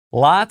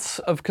Lots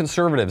of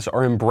conservatives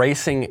are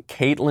embracing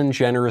Caitlyn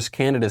Jenner's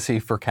candidacy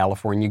for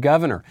California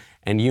governor.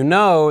 And you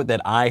know that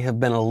I have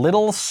been a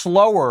little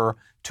slower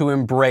to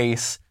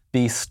embrace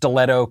the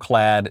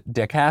stiletto-clad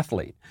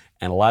decathlete.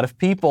 And a lot of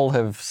people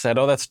have said,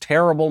 oh, that's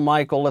terrible,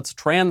 Michael. It's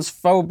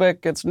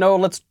transphobic.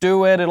 Let's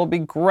do it. It'll be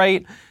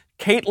great.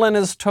 Caitlyn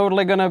is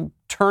totally going to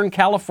turn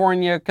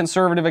California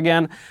conservative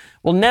again.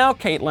 Well, now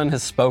Caitlyn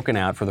has spoken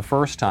out for the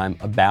first time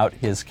about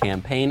his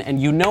campaign.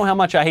 And you know how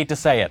much I hate to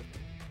say it.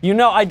 You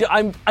know, I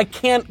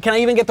can't, can I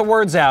even get the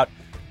words out?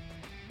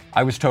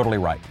 I was totally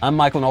right. I'm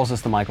Michael Knowles. This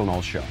is The Michael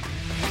Knowles Show.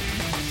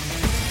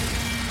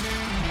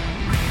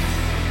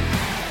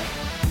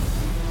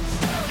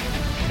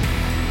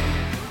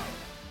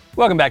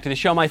 Welcome back to the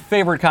show. My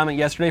favorite comment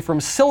yesterday from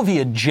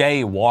Sylvia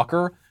J.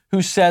 Walker,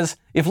 who says,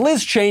 if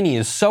Liz Cheney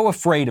is so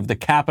afraid of the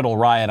Capitol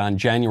riot on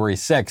January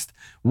 6th,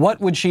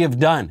 what would she have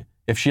done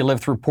if she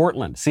lived through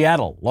Portland,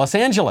 Seattle, Los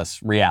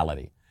Angeles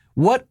reality?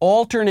 What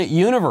alternate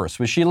universe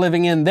was she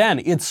living in then?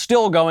 It's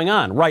still going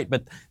on, right?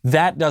 But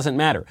that doesn't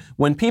matter.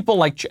 When people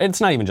like, it's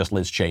not even just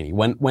Liz Cheney,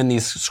 when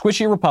these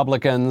squishy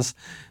Republicans,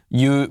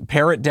 you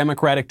parrot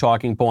Democratic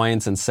talking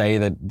points and say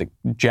that the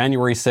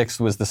January 6th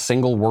was the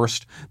single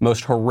worst,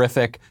 most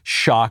horrific,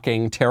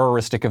 shocking,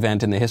 terroristic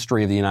event in the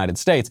history of the United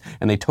States,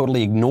 and they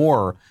totally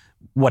ignore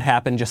what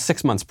happened just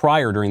 6 months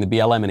prior during the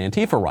BLM and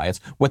Antifa riots,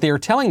 what they are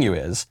telling you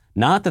is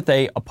not that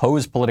they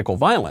oppose political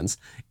violence,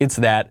 it's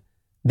that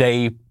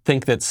they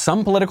think that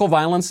some political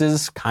violence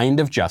is kind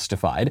of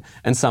justified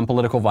and some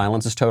political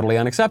violence is totally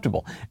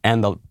unacceptable.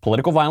 And the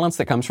political violence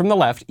that comes from the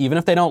left, even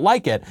if they don't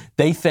like it,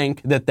 they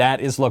think that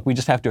that is, look, we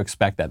just have to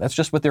expect that. That's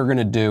just what they're going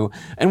to do.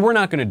 And we're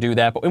not going to do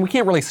that. And we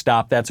can't really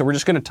stop that. So we're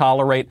just going to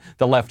tolerate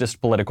the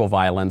leftist political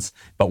violence.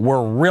 But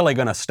we're really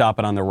going to stop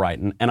it on the right.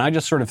 And I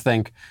just sort of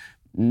think,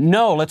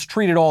 no, let's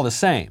treat it all the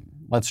same.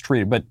 Let's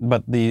treat it. But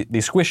the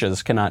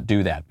squishes cannot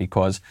do that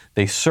because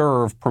they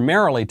serve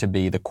primarily to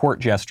be the court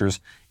jesters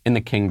in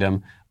the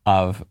kingdom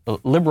of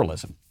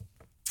liberalism.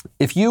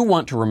 If you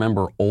want to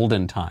remember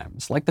olden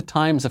times, like the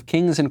times of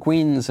kings and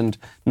queens and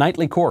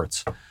knightly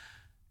courts,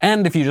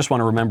 and if you just want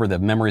to remember the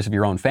memories of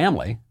your own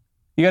family,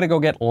 you got to go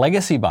get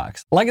Legacy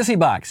Box. Legacy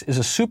Box is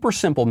a super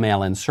simple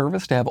mail-in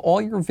service to have all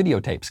your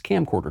videotapes,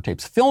 camcorder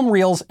tapes, film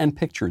reels, and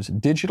pictures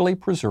digitally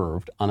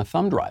preserved on a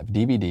thumb drive,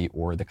 DVD,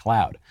 or the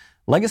cloud.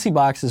 Legacy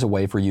Box is a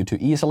way for you to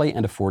easily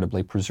and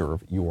affordably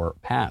preserve your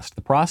past.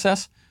 The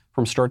process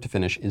from start to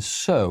finish is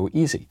so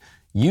easy.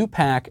 You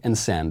pack and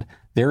send.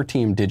 Their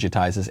team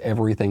digitizes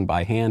everything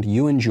by hand.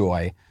 You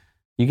enjoy.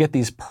 You get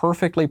these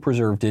perfectly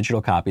preserved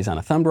digital copies on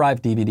a thumb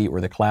drive, DVD,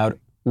 or the cloud,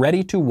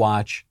 ready to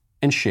watch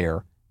and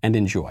share and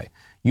enjoy.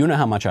 You know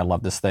how much I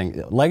love this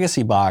thing.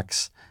 Legacy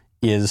Box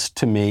is,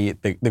 to me,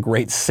 the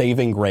great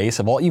saving grace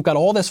of all. You've got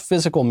all this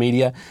physical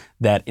media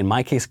that, in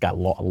my case, a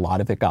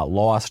lot of it got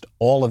lost.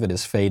 All of it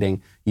is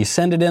fading. You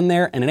send it in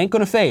there, and it ain't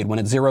going to fade when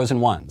it's zeros and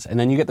ones. And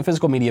then you get the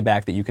physical media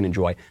back that you can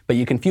enjoy, but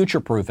you can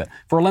future-proof it.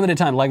 For a limited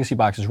time, Legacy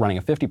Box is running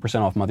a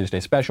 50% off Mother's Day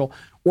special.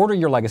 Order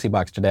your Legacy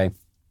Box today.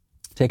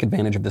 Take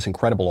advantage of this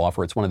incredible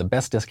offer. It's one of the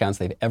best discounts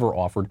they've ever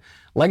offered.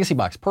 Legacy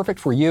Box,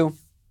 perfect for you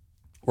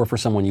or for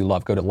someone you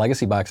love. Go to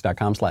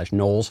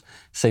legacybox.com/Knowles.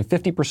 Save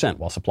 50%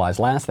 while supplies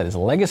last. That is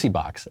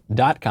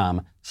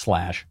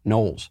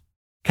legacybox.com/Knowles.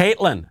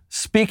 Caitlyn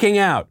speaking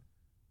out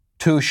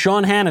to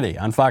Sean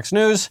Hannity on Fox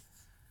News.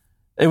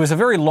 It was a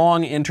very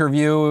long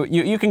interview.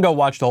 You can go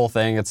watch the whole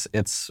thing.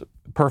 It's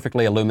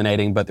perfectly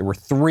illuminating, but there were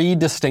three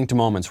distinct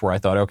moments where I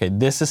thought, okay,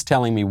 this is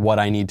telling me what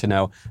I need to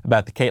know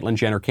about the Caitlyn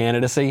Jenner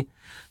candidacy.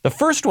 The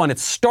first one, it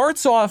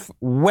starts off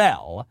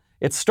well.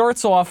 It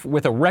starts off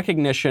with a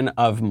recognition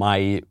of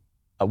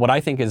what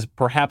I think is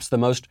perhaps the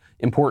most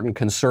important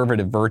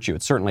conservative virtue.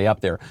 It's certainly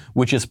up there,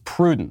 which is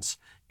prudence.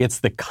 It's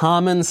the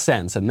common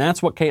sense, and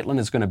that's what Caitlyn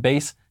is going to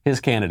base his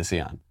candidacy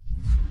on.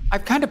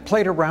 I've kind of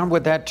played around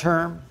with that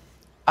term,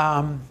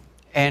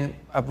 and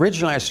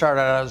originally I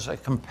started out as a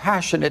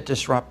compassionate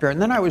disruptor,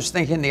 and then I was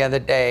thinking the other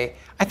day,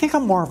 I think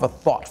I'm more of a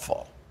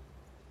thoughtful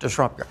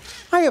disruptor.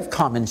 I have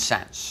common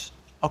sense,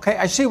 okay?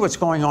 I see what's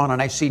going on,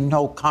 and I see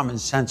no common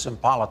sense in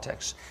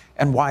politics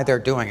and why they're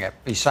doing it,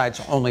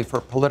 besides only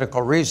for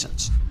political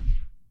reasons.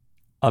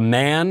 A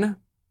man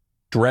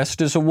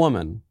dressed as a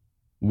woman,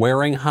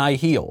 wearing high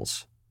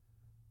heels,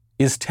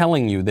 is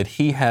telling you that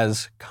he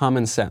has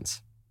common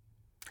sense.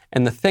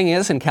 And the thing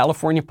is, in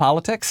California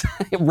politics,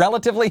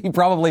 relatively, he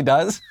probably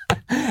does.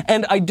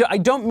 And I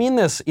don't mean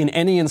this in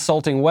any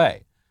insulting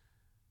way.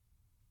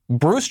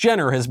 Bruce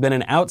Jenner has been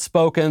an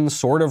outspoken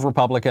sort of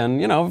Republican,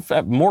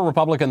 more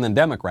Republican than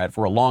Democrat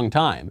for a long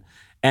time.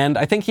 And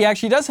I think he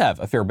actually does have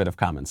a fair bit of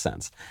common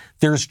sense.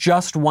 There's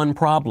just one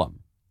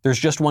problem. There's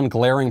just one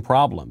glaring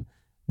problem,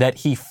 that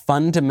he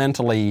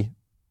fundamentally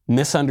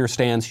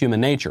misunderstands human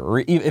nature. Or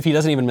if he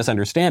doesn't even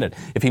misunderstand it,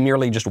 if he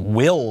merely just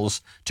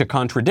wills to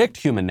contradict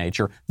human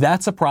nature,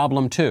 that's a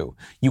problem too.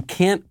 You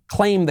can't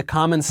claim the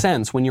common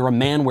sense when you're a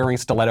man wearing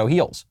stiletto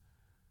heels.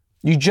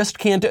 You just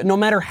can't, no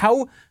matter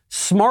how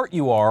smart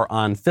you are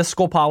on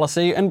fiscal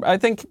policy, and I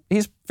think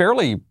he's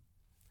fairly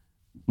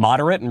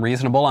moderate and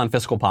reasonable on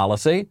fiscal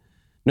policy,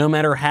 no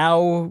matter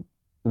how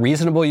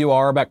reasonable you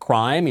are about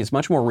crime. He's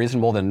much more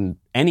reasonable than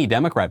any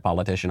Democrat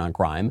politician on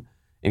crime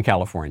in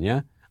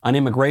California. On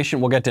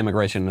immigration, we'll get to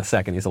immigration in a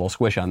second. He's a little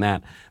squish on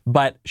that.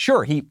 But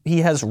sure, he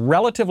has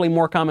relatively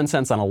more common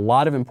sense on a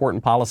lot of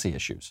important policy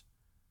issues.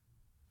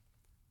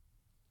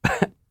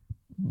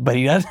 But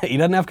he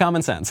doesn't have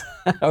common sense,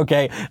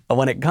 okay?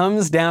 When it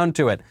comes down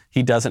to it,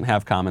 he doesn't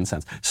have common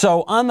sense.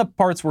 So on the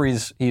parts where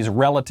he's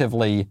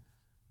relatively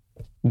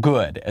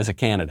good as a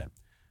candidate,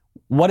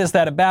 what is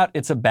that about?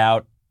 It's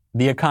about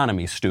the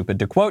economy, stupid.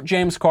 To quote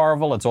James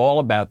Carville, it's all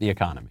about the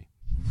economy.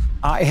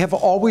 I have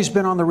always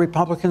been on the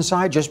Republican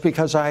side just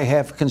because I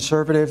have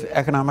conservative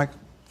economic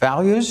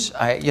values.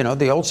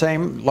 The old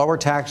saying, lower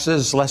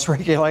taxes, less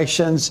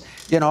regulations,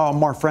 a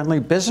more friendly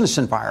business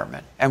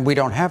environment. And we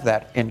don't have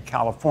that in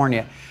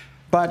California.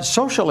 But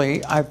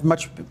socially, I've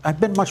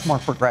been much more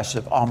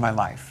progressive all my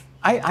life.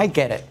 I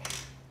get it.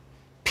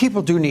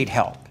 People do need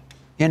help.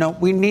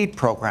 We need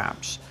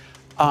programs.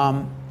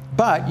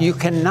 But you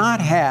cannot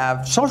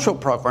have social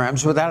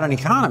programs without an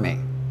economy.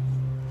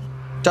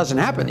 Doesn't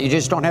happen. You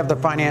just don't have the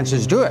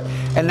finances to do it.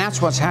 And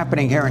that's what's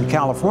happening here in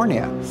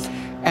California.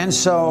 And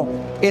so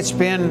it's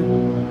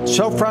been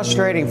so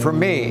frustrating for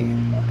me.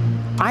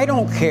 I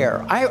don't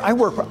care.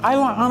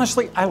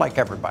 Honestly, I like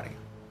everybody.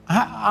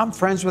 I'm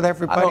friends with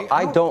everybody.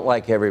 I don't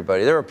like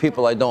everybody. There are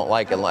people I don't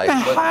like in life.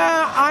 But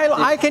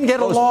I can get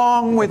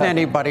along with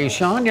anybody,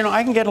 Sean.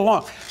 I can get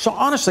along. So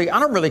honestly, I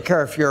don't really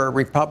care if you're a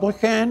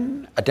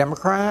Republican, a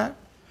Democrat,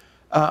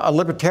 a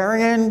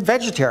libertarian,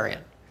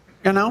 vegetarian.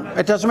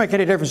 It doesn't make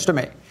any difference to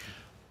me.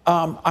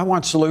 I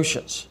want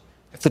solutions.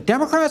 If the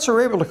Democrats are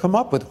able to come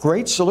up with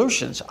great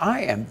solutions,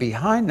 I am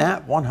behind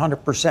that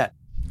 100%.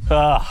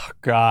 Oh,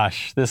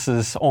 gosh, this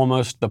is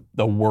almost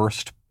the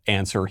worst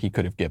answer he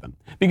could have given.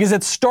 Because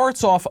it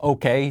starts off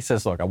okay. He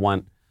says, look, I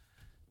want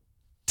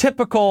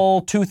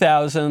typical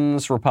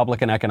 2000s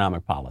Republican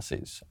economic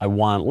policies. I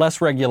want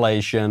less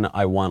regulation.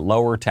 I want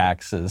lower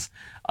taxes.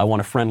 I want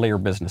a friendlier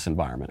business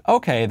environment.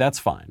 Okay, that's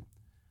fine.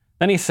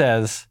 Then he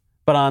says,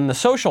 but on the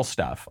social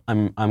stuff,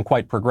 I'm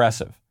quite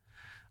progressive.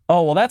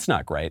 Oh, well, that's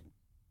not great,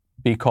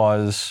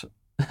 because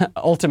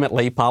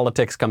ultimately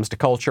politics comes to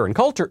culture, and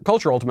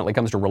culture ultimately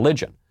comes to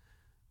religion,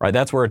 right?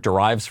 That's where it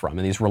derives from,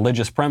 and these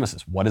religious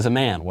premises. What is a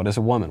man? What is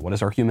a woman? What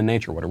is our human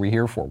nature? What are we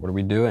here for? What are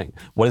we doing?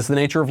 What is the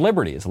nature of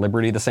liberty? Is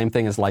liberty the same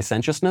thing as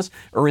licentiousness,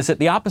 or is it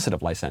the opposite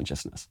of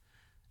licentiousness?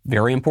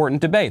 Very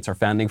important debates. Our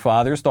founding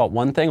fathers thought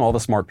one thing, all the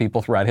smart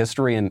people throughout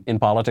history and in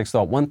politics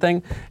thought one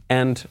thing,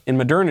 and in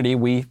modernity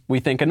we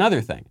think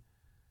another thing.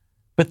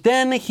 But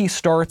then he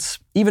starts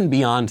even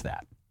beyond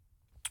that,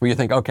 where you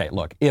think, okay,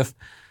 look, if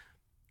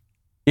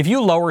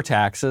you lower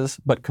taxes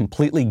but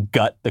completely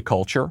gut the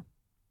culture,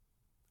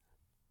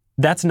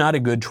 that's not a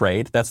good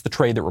trade. That's the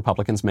trade that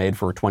Republicans made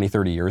for 20,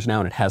 30 years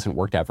now, and it hasn't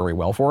worked out very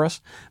well for us.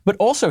 But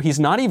also, he's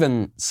not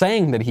even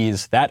saying that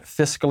he's that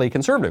fiscally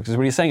conservative, because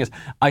what he's saying is,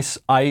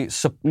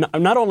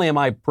 not only am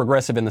I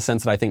progressive in the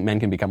sense that I think men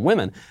can become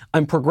women,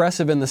 I'm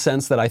progressive in the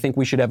sense that I think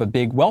we should have a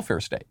big welfare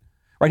state.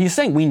 Right? He's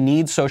saying we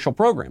need social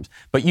programs,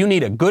 but you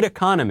need a good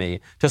economy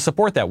to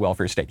support that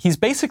welfare state. He's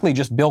basically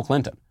just Bill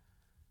Clinton.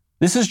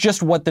 This is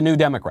just what the New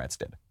Democrats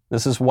did.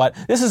 This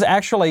is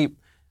actually,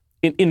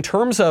 in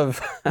terms of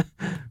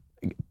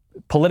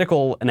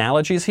political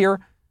analogies here,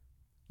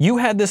 you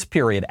had this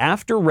period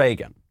after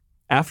Reagan,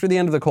 after the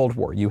end of the Cold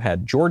War, you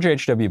had George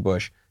H.W.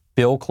 Bush,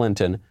 Bill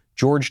Clinton,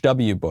 George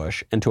W.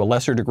 Bush, and to a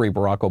lesser degree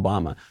Barack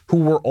Obama, who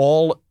were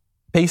all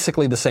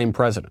basically the same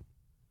president.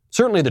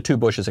 Certainly the two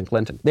Bushes and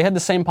Clinton. They had the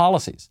same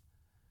policies.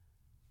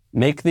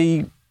 Make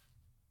the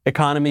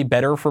economy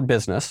better for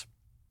business,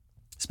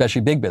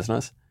 especially big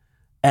business,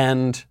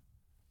 and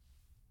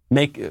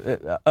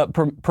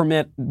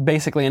permit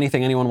basically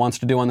anything anyone wants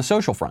to do on the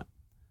social front.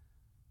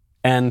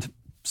 And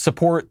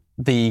support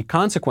the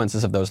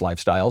consequences of those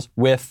lifestyles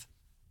with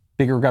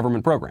bigger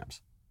government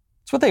programs.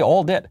 That's what they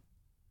all did.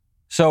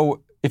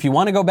 So if you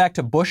want to go back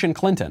to Bush and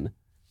Clinton,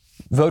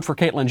 vote for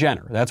Caitlyn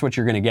Jenner. That's what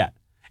you're going to get.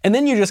 And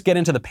then you just get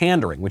into the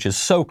pandering, which is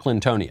so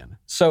Clintonian.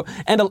 So,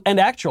 and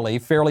actually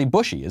fairly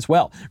Bushy as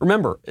well.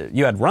 Remember,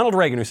 you had Ronald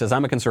Reagan who says,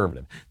 I'm a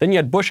conservative. Then you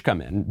had Bush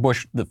come in,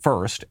 Bush the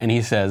first, and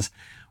he says,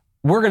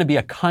 we're going to be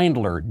a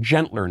kindler,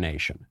 gentler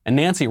nation. And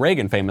Nancy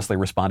Reagan famously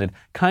responded,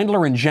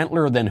 kindler and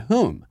gentler than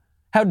whom?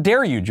 How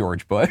dare you,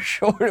 George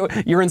Bush?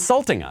 You're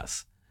insulting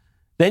us.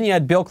 Then you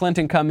had Bill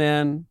Clinton come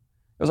in.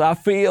 He goes, I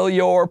feel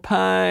your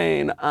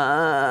pain.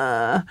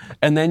 And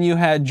then you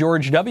had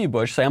George W.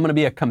 Bush say, I'm going to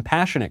be a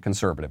compassionate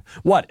conservative.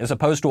 What, as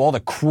opposed to all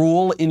the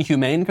cruel,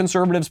 inhumane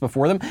conservatives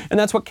before them? And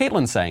that's what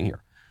Caitlyn's saying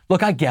here.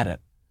 Look, I get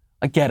it.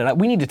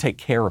 We need to take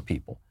care of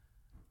people.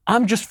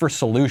 I'm just for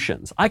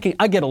solutions. I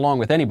get along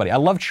with anybody. I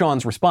loved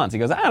Sean's response. He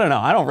goes, I don't know.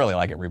 I don't really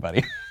like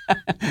everybody.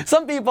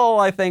 Some people,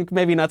 I think,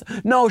 maybe not.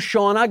 No,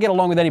 Sean, I get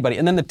along with anybody.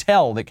 And then the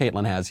tell that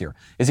Caitlyn has here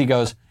is he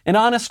goes, and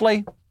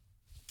honestly,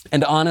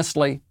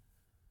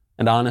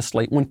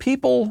 when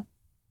people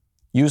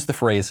use the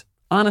phrase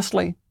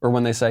honestly, or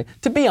when they say,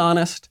 to be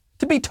honest,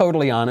 to be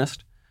totally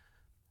honest,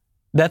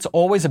 that's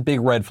always a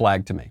big red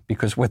flag to me,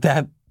 because what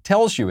that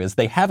tells you is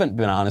they haven't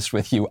been honest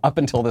with you up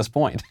until this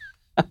point.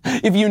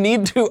 If you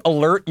need to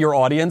alert your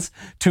audience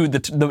to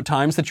the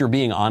times that you're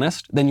being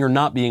honest, then you're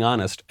not being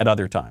honest at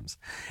other times.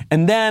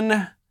 And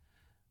then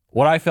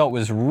what I felt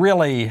was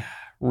really,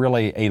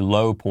 really a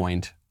low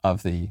point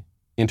of the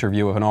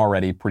interview, of an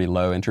already pretty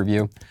low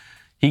interview.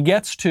 He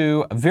gets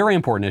to a very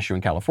important issue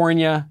in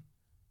California,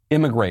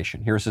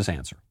 immigration. Here's his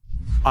answer.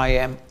 I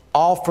am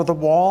all for the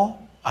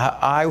wall.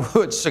 I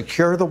would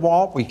secure the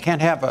wall. We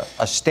can't have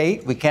a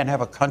state, we can't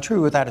have a country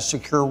without a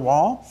secure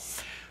wall.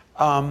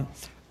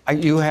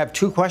 You have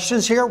two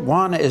questions here.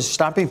 One is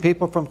stopping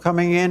people from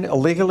coming in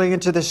illegally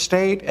into the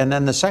state. And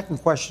then the second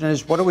question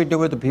is, what do we do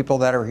with the people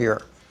that are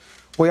here?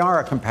 We are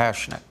a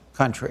compassionate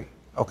country,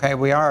 okay?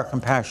 We are a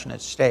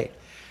compassionate state.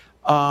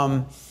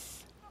 Some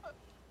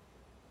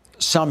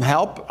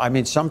help. I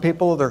mean, some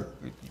people we're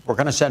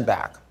going to send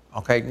back,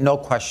 okay? No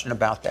question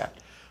about that.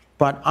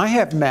 But I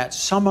have met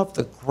some of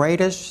the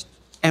greatest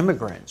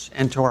immigrants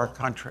into our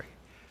country.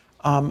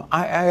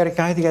 I had a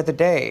guy the other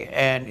day,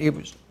 and he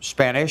was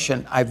Spanish,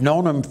 and I've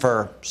known him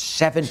for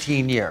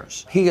 17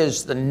 years. He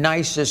is the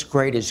nicest,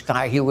 greatest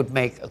guy. He would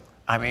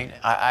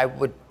I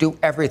would do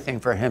everything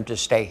for him to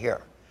stay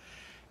here.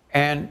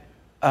 And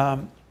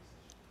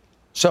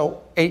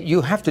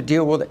you have to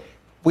deal with it.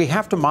 We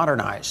have to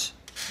modernize.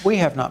 We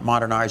have not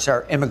modernized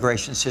our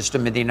immigration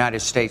system in the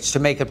United States to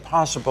make it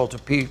possible to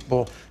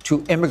people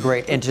to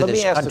immigrate into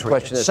this country.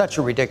 It's such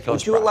a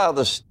ridiculous problem. Would you allow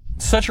this?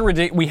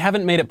 We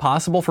haven't made it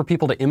possible for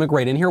people to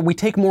immigrate in here. We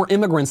take more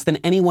immigrants than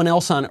anyone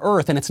else on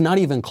earth, and it's not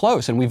even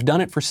close, and we've done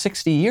it for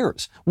 60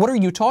 years. What are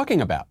you talking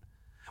about?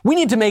 We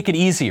need to make it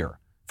easier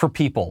for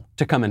people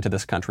to come into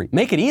this country.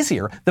 Make it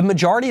easier. The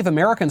majority of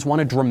Americans want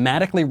to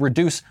dramatically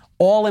reduce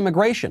all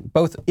immigration,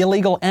 both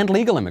illegal and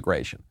legal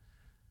immigration.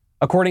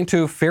 According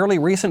to fairly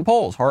recent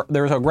polls,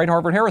 there's a great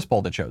Harvard-Harris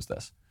poll that shows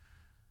this.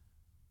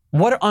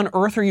 What on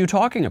earth are you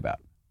talking about?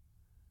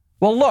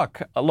 Well,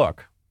 look,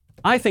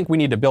 I think we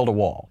need to build a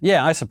wall.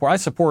 Yeah, I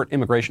support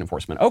immigration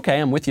enforcement. Okay,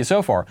 I'm with you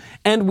so far.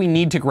 And we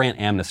need to grant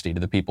amnesty to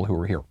the people who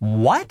are here.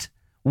 What?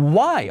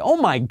 Why? Oh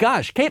my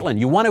gosh, Caitlyn,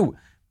 you want to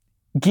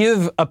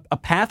give a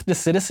path to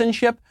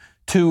citizenship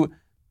to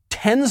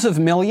tens of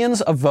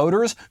millions of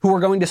voters who are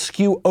going to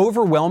skew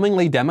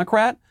overwhelmingly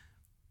Democrat?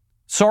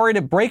 Sorry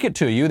to break it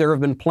to you, there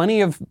have been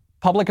plenty of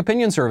public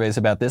opinion surveys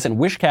about this and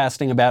wish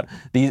casting about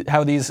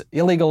how these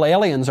illegal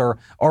aliens are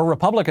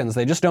Republicans.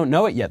 They just don't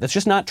know it yet. That's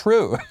just not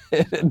true.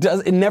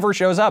 It never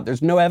shows up.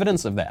 There's no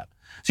evidence of that.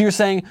 So you're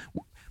saying,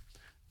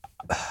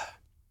 let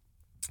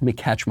me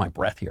catch my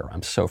breath here.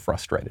 I'm so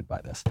frustrated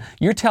by this.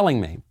 You're telling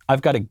me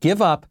I've got to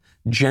give up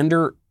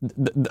the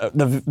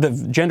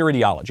gender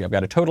ideology. I've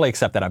got to totally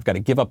accept that. I've got to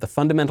give up the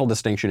fundamental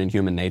distinction in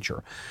human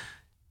nature.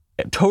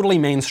 Totally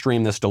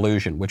mainstream this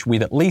delusion, which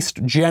we've at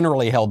least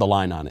generally held the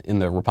line on in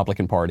the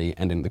Republican Party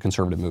and in the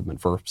conservative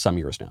movement for some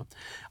years now.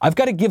 I've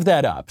got to give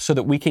that up so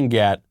that we can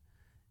get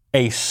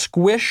a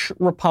squish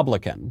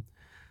Republican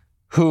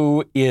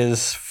who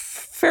is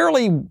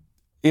fairly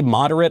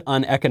immoderate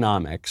on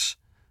economics,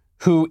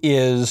 who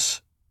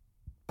is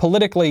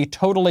politically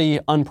totally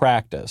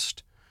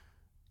unpracticed,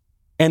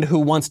 and who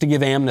wants to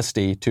give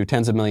amnesty to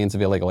tens of millions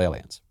of illegal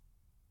aliens.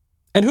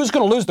 And who's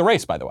going to lose the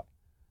race, by the way.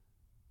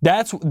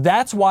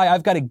 That's why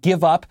I've got to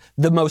give up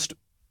the most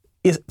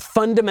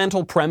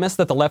fundamental premise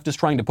that the left is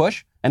trying to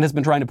push and has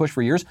been trying to push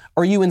for years.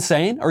 Are you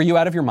insane? Are you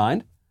out of your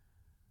mind?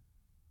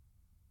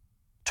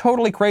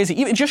 Totally crazy.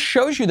 It just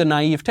shows you the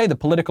naivete, the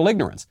political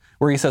ignorance,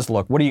 where he says,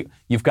 look,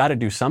 you've got to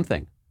do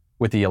something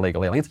with the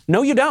illegal aliens.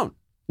 No, you don't.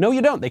 No,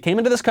 you don't. They came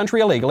into this country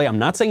illegally. I'm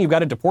not saying you've got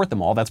to deport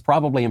them all. That's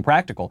probably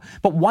impractical.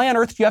 But why on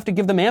earth do you have to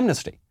give them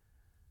amnesty?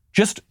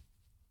 Just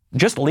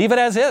leave it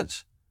as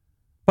is.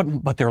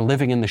 But they're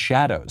living in the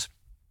shadows.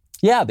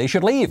 Yeah, they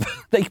should leave.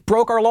 They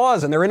broke our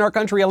laws and they're in our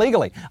country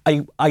illegally.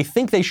 I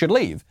think they should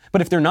leave.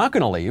 But if they're not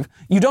going to leave,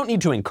 you don't need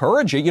to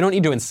encourage it. You don't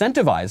need to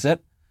incentivize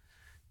it.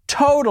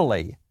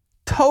 Totally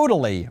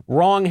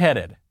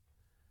wrong-headed.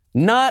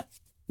 Not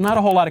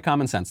a whole lot of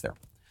common sense there.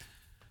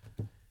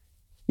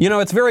 You know,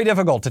 it's very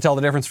difficult to tell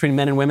the difference between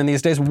men and women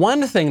these days.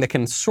 One thing that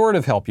can sort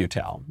of help you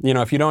tell,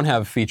 if you don't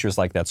have features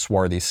like that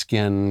swarthy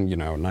skin,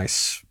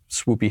 nice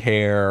swoopy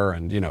hair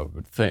and,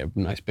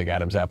 nice big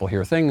Adam's apple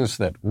here, things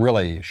that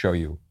really show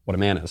you what a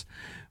man is.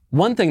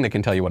 One thing that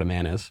can tell you what a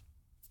man is,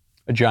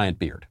 a giant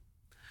beard.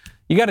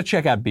 You got to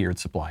check out Beard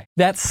Supply.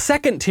 That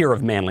second tier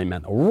of manly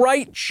men,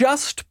 right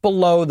just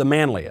below the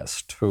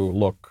manliest, who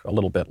look a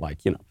little bit like,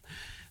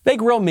 they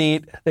grill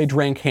meat, they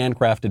drink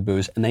handcrafted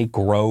booze, and they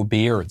grow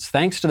beards.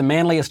 Thanks to the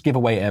manliest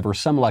giveaway ever,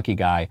 some lucky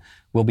guy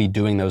will be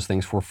doing those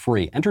things for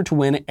free. Enter to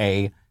win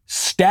a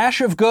stash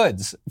of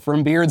goods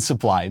from Beard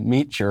Supply,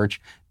 Meat Church,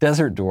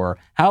 Desert Door,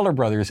 Howler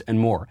Brothers, and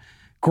more.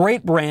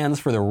 Great brands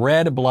for the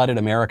red-blooded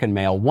American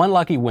male. One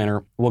lucky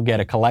winner will get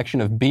a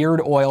collection of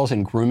beard oils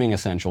and grooming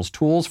essentials,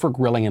 tools for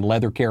grilling and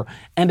leather care,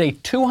 and a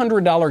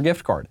 $200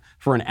 gift card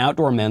for an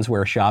outdoor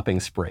menswear shopping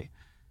spree.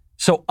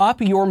 So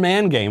up your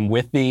man game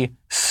with the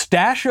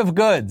stash of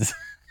goods.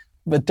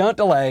 But don't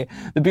delay.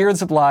 The Beard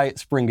Supply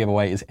spring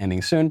giveaway is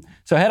ending soon.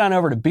 So head on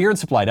over to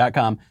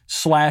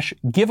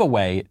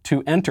beardsupply.com/giveaway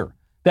to enter.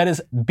 That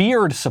is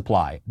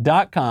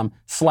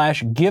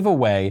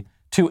beardsupply.com/giveaway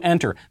to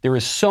enter. There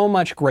is so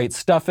much great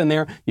stuff in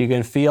there. You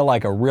can feel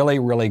like a really,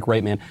 really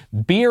great man.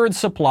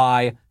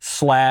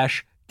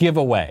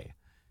 Beardsupply/giveaway.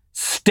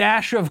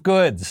 Stash of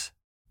goods.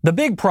 The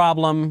big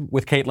problem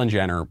with Caitlyn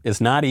Jenner is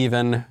not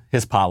even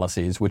his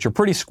policies, which are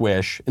pretty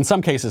squish. In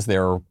some cases,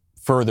 they're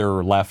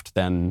further left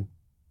than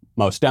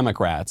most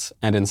Democrats,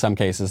 and in some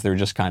cases, they're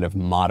just kind of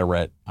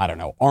moderate, I don't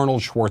know,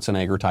 Arnold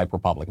Schwarzenegger type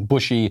Republican,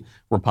 Bushy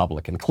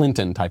Republican,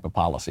 Clinton type of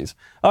policies.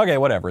 Okay,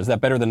 whatever. Is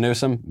that better than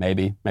Newsom?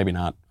 Maybe, maybe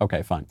not.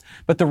 Okay, fine.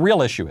 But the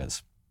real issue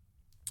is,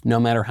 no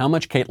matter how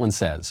much Caitlyn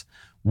says,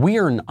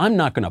 I'm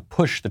not going to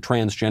push the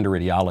transgender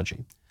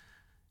ideology.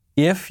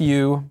 If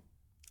you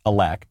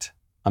elect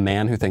a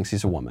man who thinks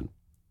he's a woman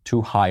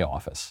to high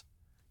office,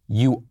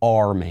 you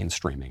are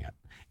mainstreaming it,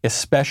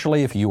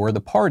 especially if you are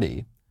the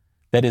party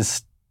that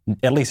is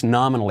at least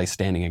nominally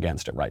standing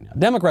against it right now.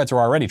 Democrats are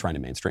already trying to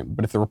mainstream it,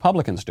 but if the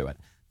Republicans do it,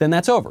 then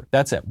that's over.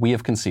 That's it. We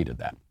have conceded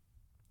that.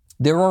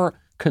 There are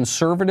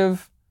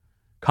conservative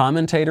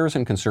commentators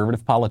and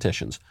conservative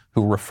politicians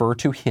who refer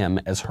to him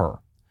as her.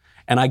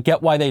 And I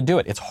get why they do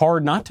it. It's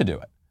hard not to do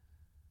it.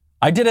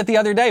 I did it the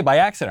other day by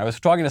accident. I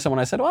was talking to someone.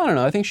 I said, well, I don't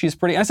know. I think she's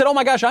pretty. I said, oh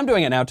my gosh, I'm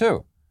doing it now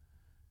too.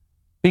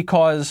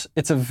 Because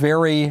it's a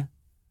very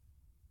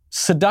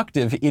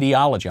seductive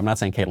ideology. I'm not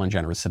saying Caitlyn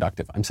Jenner is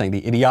seductive. I'm saying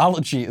the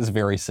ideology is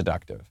very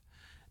seductive.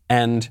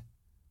 And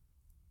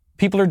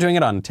people are doing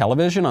it on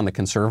television, on the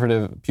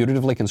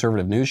putatively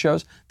conservative news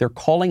shows. They're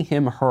calling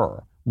him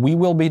her. We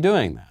will be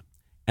doing that.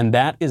 And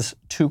that is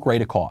too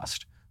great a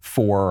cost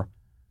for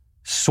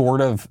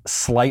sort of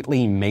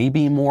slightly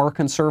maybe more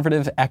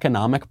conservative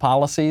economic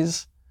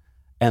policies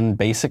and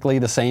basically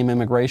the same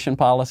immigration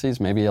policies,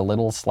 maybe a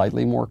little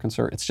slightly more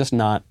conservative. It's just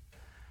not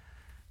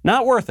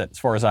worth it as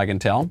far as I can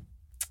tell,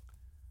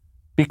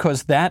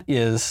 because that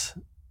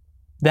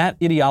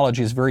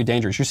ideology is very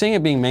dangerous. You're seeing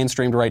it being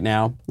mainstreamed right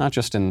now, not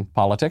just in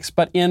politics,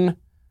 but in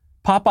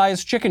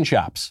Popeye's chicken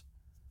shops.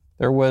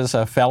 There was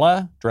a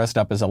fella dressed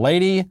up as a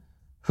lady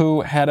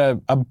who had a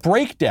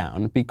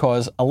breakdown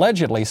because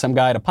allegedly some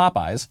guy at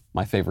Popeye's,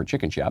 my favorite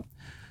chicken shop,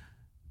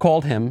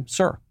 called him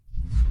sir.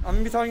 I'm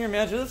gonna be talking to your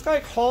manager. This guy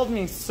called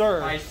me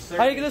sir. I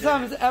get this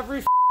happens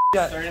every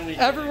day.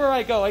 Everywhere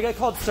I go, I get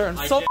called sir. I'm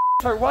so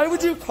hurt. Why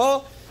would you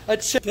call a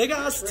big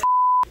ass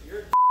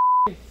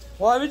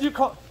Why would you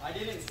call? I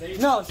didn't say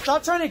so. No,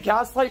 stop trying to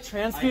gaslight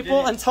trans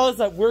people and tell us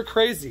that we're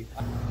crazy.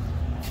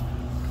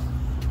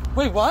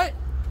 Wait, what?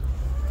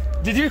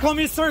 Did you call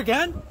me sir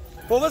again?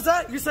 What was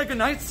that? You said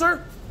goodnight,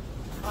 sir?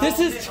 This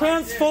is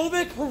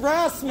transphobic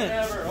harassment.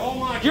 Oh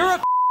my God. You're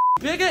a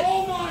bigot.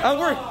 Oh my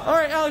God. All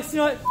right, Alex, you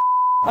know what?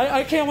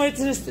 I can't wait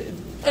to just...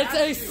 It's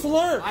a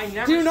slur.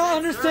 Do you not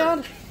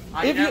understand?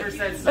 I never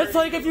said sir. It's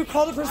like if you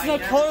call the person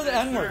of color the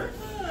N-word.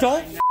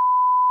 Don't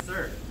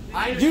sir.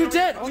 You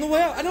did on the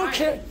way out. I don't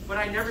care. But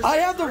I never said I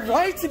have the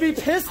right to be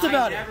pissed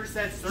about it. I never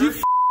said sir. You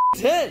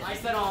did. I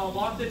said I'll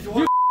lock the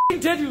door. You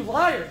did, you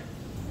liar.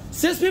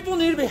 Cis people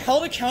need to be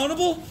held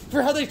accountable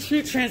for how they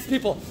treat trans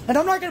people. And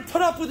I'm not going to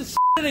put up with this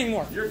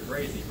anymore. You're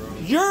crazy,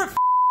 bro.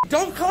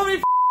 Don't call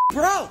me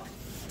bro.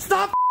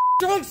 Stop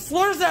throwing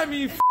slurs at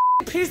me, you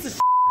piece of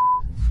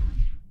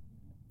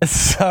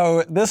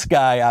So this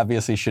guy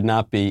obviously should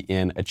not be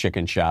in a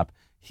chicken shop.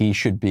 He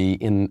should be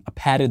in a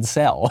padded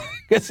cell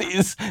because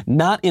he's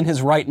not in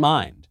his right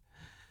mind.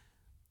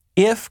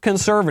 If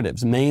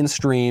conservatives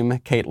mainstream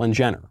Caitlyn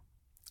Jenner,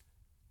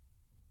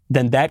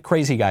 then that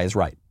crazy guy is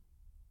right.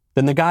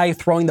 Then the guy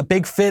throwing the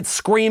big fit,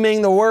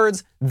 screaming the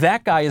words,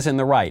 that guy is in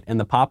the right. And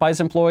the Popeyes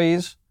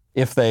employees,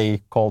 if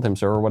they called him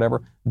sir or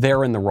whatever,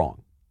 they're in the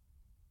wrong.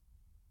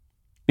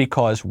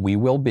 Because we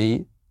will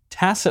be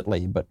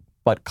tacitly, but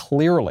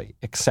clearly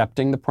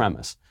accepting the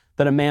premise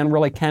that a man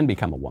really can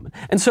become a woman.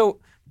 And so,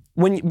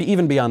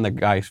 even beyond the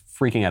guy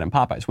freaking out in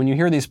Popeyes, when you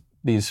hear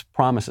these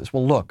promises,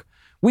 well, look,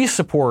 we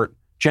support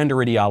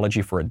gender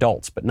ideology for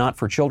adults, but not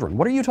for children.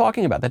 What are you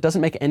talking about? That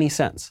doesn't make any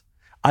sense.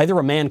 Either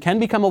a man can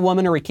become a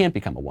woman or he can't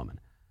become a woman.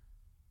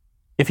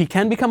 If he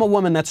can become a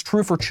woman, that's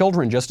true for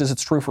children just as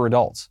it's true for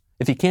adults.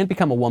 If he can't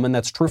become a woman,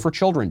 that's true for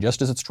children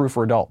just as it's true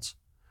for adults.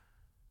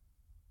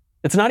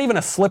 It's not even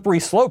a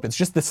slippery slope. It's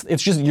just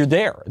you're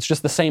there. It's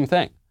just the same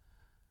thing.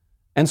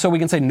 And so we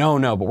can say, no,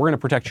 but we're going to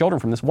protect children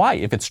from this. Why?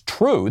 If it's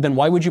true, then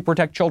why would you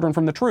protect children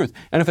from the truth?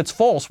 And if it's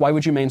false, why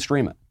would you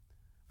mainstream it?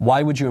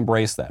 Why would you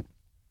embrace that?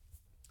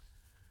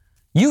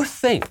 You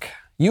think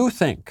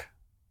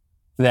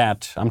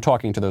that, I'm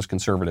talking to those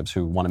conservatives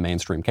who want to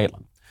mainstream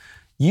Caitlyn,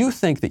 you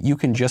think that you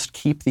can just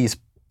keep these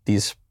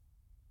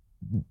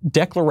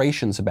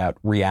declarations about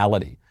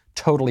reality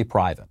totally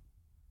private.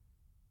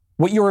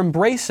 What you're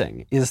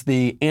embracing is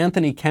the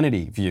Anthony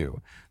Kennedy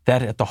view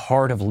that at the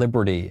heart of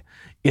liberty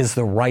is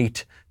the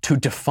right to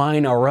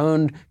define our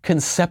own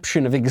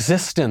conception of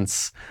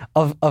existence,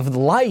 of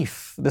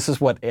life. This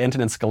is what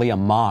Antonin Scalia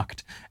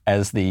mocked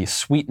as the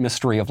sweet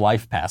mystery of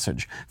life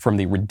passage from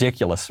the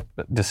ridiculous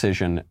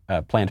decision,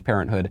 Planned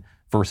Parenthood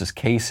versus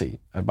Casey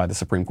by the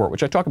Supreme Court,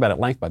 which I talk about at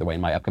length, by the way,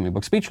 in my upcoming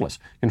book, Speechless,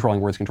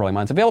 Controlling Words, Controlling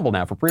Minds, available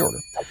now for pre-order.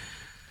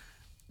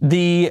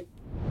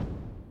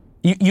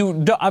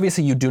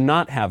 Obviously, you do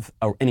not have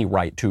any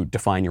right to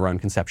define your own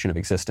conception of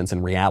existence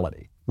and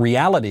reality.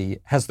 Reality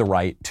has the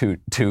right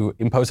to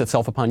impose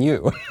itself upon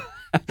you.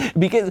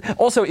 Because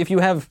also, if you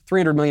have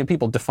 300 million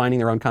people defining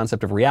their own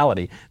concept of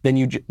reality, then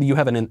you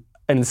have an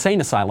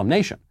insane asylum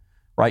nation,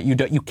 right?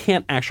 You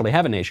can't actually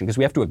have a nation because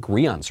we have to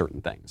agree on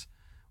certain things.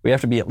 We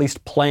have to be at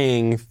least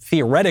playing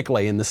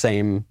theoretically in the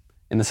same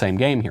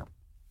game here.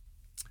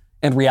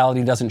 And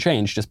reality doesn't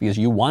change just because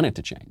you want it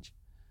to change.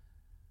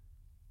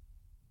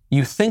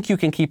 You think you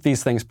can keep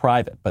these things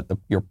private, but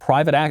your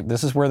private act,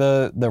 this is where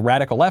the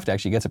radical left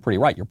actually gets it pretty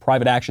right. Your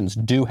private actions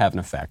do have an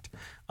effect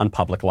on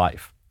public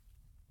life.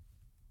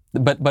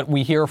 But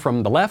we hear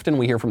from the left and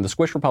we hear from the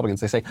squish Republicans,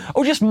 they say,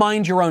 oh, just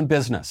mind your own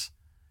business.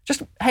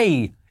 Just,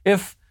 hey,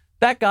 if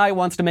that guy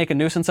wants to make a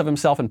nuisance of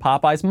himself in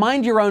Popeyes,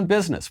 mind your own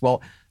business.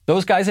 Well,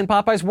 those guys in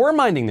Popeyes were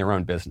minding their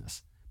own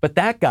business. But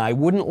that guy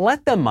wouldn't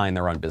let them mind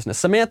their own business.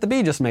 Samantha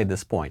Bee just made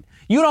this point.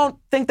 You don't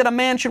think that a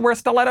man should wear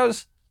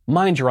stilettos?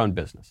 Mind your own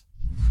business.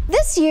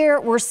 This year,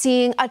 we're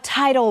seeing a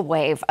tidal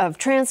wave of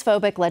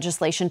transphobic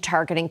legislation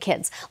targeting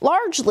kids,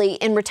 largely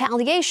in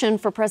retaliation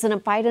for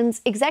President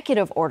Biden's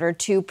executive order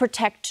to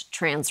protect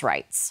trans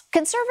rights.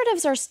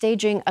 Conservatives are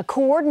staging a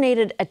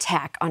coordinated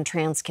attack on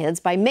trans kids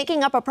by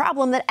making up a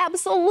problem that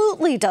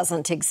absolutely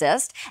doesn't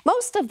exist.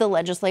 Most of the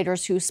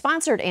legislators who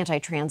sponsored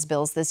anti-trans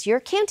bills this year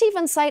can't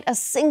even cite a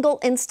single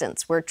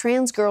instance where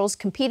trans girls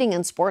competing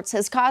in sports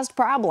has caused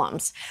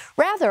problems.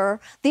 Rather,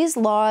 these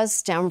laws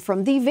stem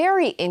from the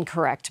very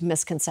incorrect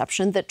misconception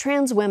that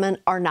trans women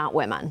are not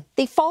women.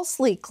 They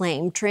falsely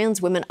claim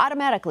trans women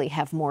automatically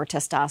have more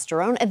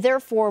testosterone and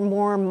therefore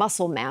more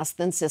muscle mass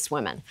than cis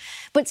women.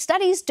 But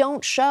studies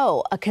don't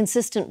show a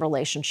consistent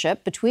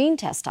relationship between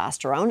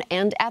testosterone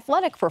and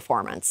athletic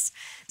performance.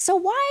 So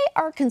why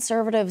are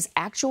conservatives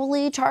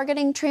actually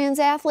targeting trans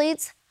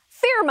athletes?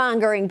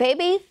 Fear-mongering,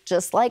 baby.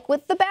 Just like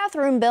with the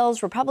bathroom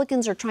bills,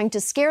 Republicans are trying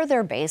to scare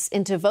their base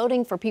into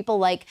voting for people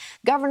like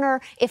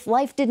Governor If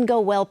Life Didn't Go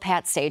Well,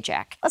 Pat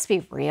Sajak. Let's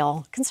be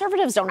real.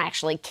 Conservatives don't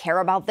actually care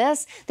about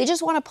this. They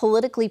just want to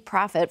politically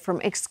profit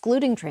from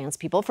excluding trans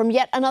people from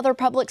yet another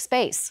public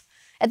space.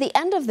 At the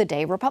end of the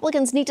day,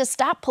 Republicans need to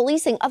stop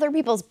policing other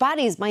people's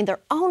bodies, mind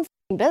their own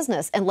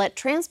business, and let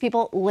trans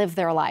people live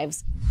their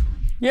lives.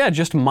 Yeah,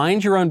 just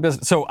mind your own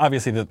business. So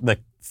obviously the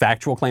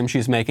factual claims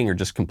she's making are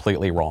just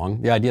completely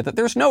wrong. The idea that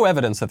there's no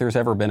evidence that there's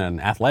ever been an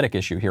athletic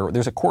issue here.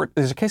 There's a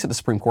case at the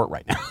Supreme Court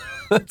right now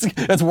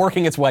that's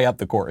working its way up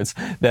the courts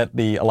that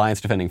the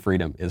Alliance Defending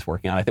Freedom is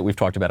working on. I think we've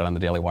talked about it on the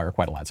Daily Wire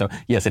quite a lot. So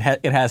yes, it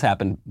has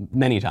happened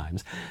many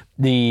times.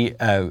 The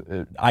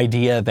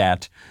idea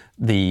that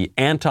the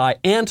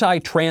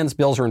anti-trans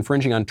bills are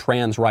infringing on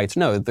trans rights.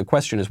 No, the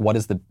question is, what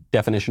is the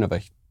definition of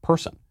a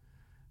person?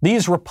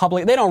 These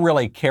Republicans, they don't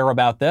really care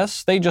about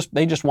this. They just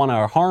want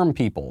to harm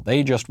people.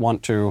 They just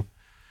want to,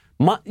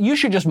 you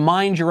should just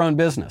mind your own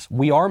business.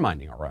 We are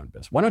minding our own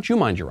business. Why don't you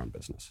mind your own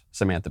business,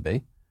 Samantha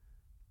Bee?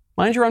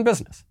 Mind your own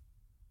business.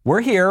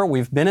 We're here.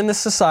 We've been in this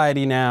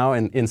society now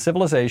in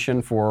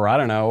civilization for, I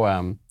don't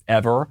know,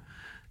 ever,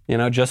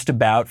 just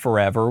about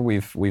forever.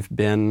 We've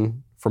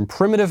been from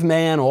primitive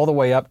man all the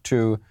way up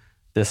to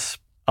this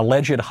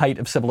alleged height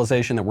of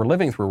civilization that we're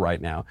living through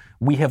right now.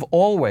 We have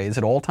always,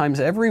 at all times,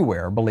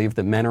 everywhere, believed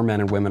that men are men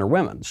and women are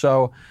women.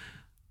 So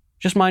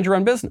just mind your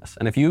own business.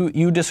 And if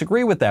you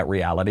disagree with that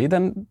reality,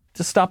 then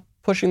just stop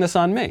pushing this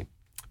on me.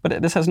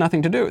 But this has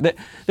nothing to do.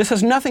 This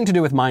has nothing to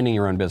do with minding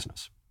your own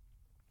business.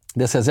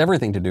 This has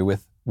everything to do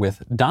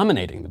with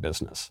dominating the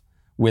business,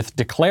 with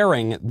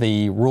declaring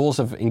the rules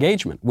of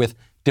engagement, with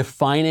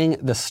defining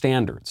the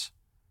standards.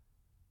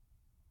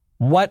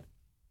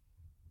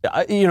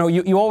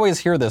 You always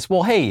hear this.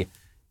 Well, hey,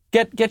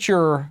 get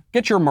your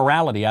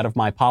morality out of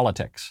my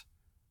politics.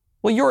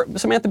 Well,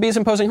 Samantha Bee is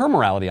imposing her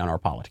morality on our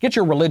politics. Get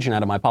your religion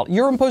out of my politics.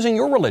 You're imposing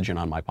your religion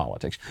on my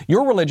politics.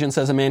 Your religion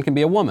says a man can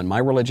be a woman. My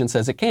religion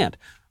says it can't.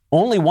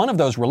 Only one of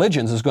those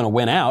religions is going to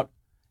win out,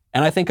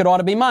 and I think it ought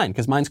to be mine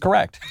because mine's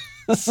correct.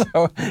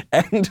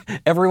 And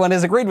everyone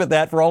has agreed with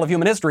that for all of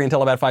human history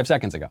until about 5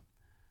 seconds ago.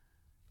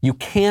 You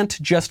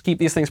can't just keep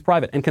these things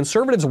private. And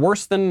conservatives,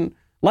 worse than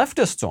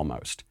leftists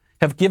almost,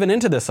 have given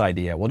into this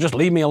idea. Well, just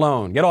leave me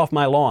alone. Get off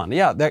my lawn.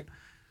 Yeah,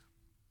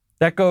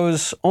 that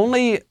goes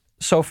only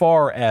so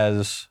far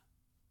as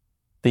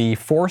the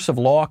force of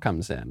law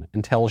comes in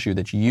and tells you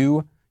that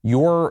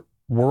your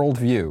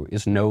worldview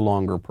is no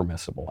longer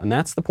permissible. And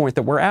that's the point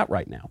that we're at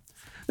right now.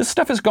 This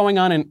stuff is going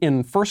on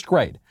in first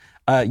grade.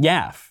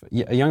 YAF,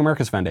 Young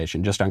America's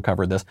Foundation, just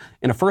uncovered this.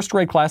 In a first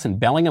grade class in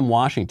Bellingham,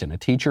 Washington, a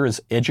teacher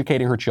is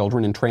educating her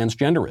children in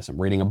transgenderism,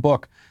 reading a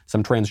book,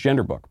 some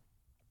transgender book.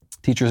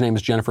 Teacher's name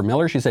is Jennifer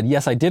Miller. She said,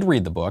 yes, I did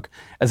read the book.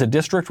 As a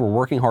district, we're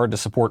working hard to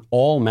support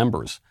all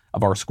members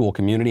of our school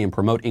community and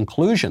promote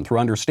inclusion through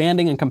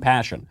understanding and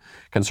compassion.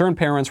 Concerned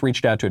parents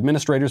reached out to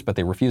administrators, but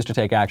they refused to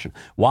take action.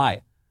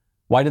 Why?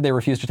 Why did they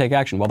refuse to take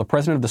action? Well, the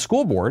president of the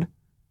school board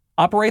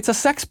operates a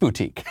sex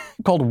boutique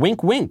called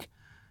Wink Wink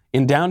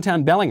in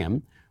downtown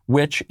Bellingham,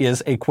 which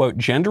is a, quote,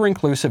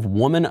 gender-inclusive,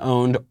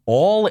 woman-owned,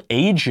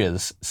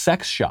 all-ages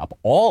sex shop.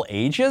 All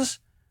ages?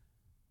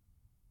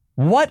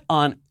 What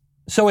on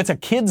So it's a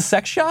kid's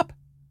sex shop?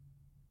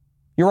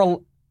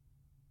 Well,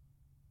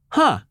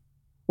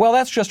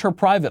 that's just her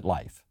private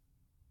life.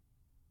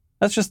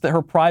 That's just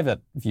her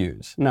private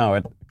views. No,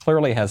 it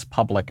clearly has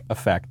public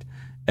effect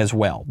as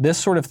well. This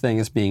sort of thing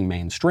is being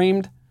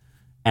mainstreamed,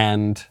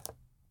 and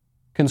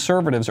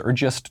conservatives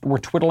we're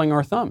twiddling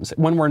our thumbs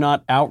when we're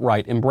not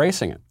outright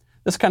embracing it.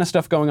 This kind of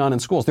stuff going on in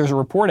schools. There's a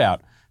report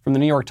out from the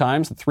New York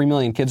Times that 3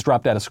 million kids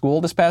dropped out of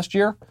school this past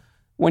year.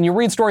 When you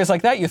read stories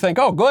like that, you think,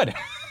 oh, good.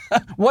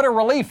 What a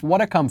relief.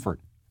 What a comfort.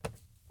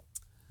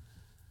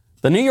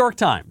 The New York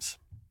Times,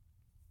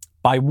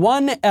 by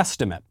one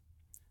estimate,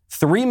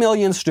 3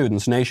 million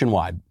students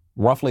nationwide,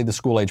 roughly the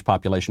school-age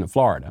population of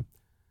Florida,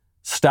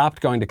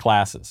 stopped going to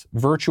classes,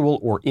 virtual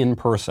or in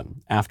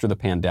person, after the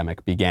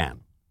pandemic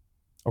began,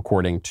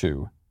 according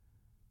to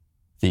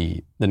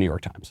the New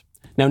York Times.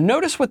 Now,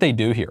 notice what they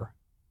do here.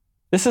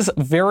 This is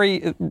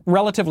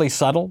relatively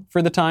subtle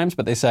for the Times,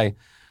 but they say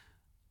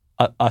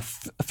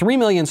 3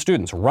 million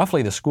students,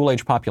 roughly the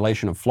school-age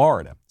population of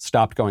Florida,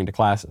 stopped going to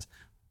classes.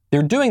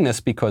 They're doing this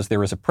because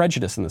there is a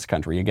prejudice in this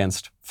country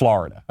against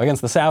Florida,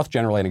 against the South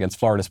generally and against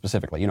Florida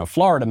specifically. You know,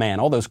 Florida man,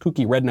 all those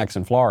kooky rednecks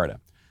in Florida.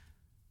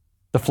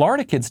 The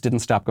Florida kids didn't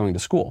stop going to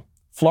school.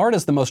 Florida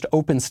is the most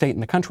open state in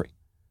the country.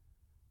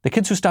 The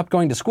kids who stopped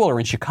going to school are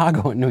in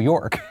Chicago and New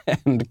York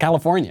and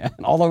California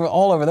and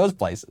all over those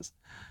places.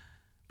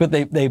 But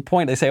they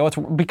say, oh, it's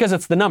because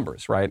it's the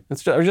numbers, right?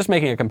 They're just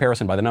making a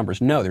comparison by the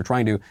numbers. No, they're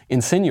trying to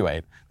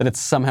insinuate that it's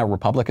somehow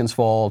Republicans'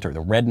 fault or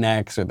the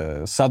rednecks or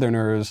the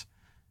Southerners.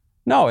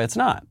 No, it's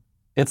not.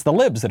 It's the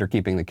libs that are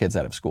keeping the kids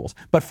out of schools.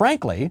 But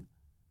frankly,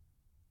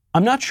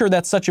 I'm not sure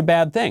that's such a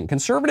bad thing.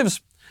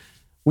 Conservatives,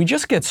 we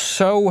just get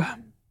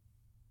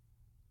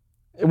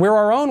we're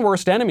our own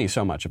worst enemy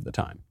so much of the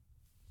time.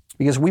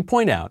 Because we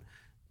point out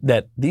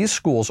that these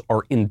schools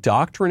are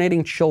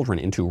indoctrinating children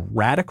into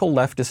radical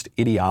leftist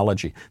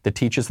ideology that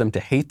teaches them to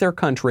hate their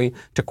country,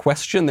 to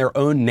question their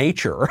own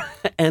nature,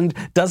 and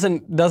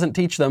doesn't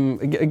teach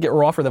them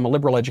or offer them a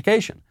liberal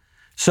education.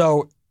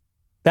 So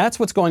that's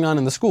what's going on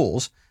in the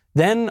schools.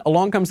 Then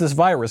along comes this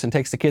virus and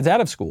takes the kids out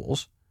of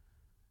schools,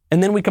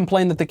 and then we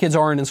complain that the kids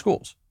aren't in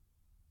schools.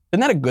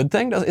 Isn't that a good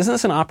thing? Isn't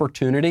this an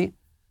opportunity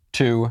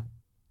to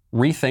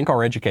rethink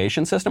our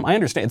education system? I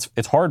understand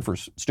it's hard for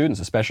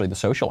students, especially the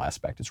social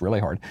aspect. It's really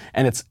hard.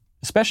 And it's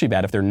especially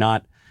bad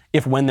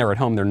if when they're at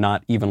home, they're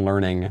not even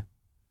learning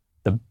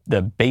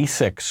the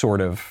basic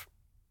sort of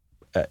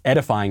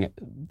edifying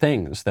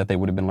things that they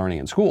would have been learning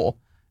in school.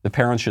 The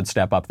parents should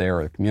step up there,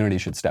 or the community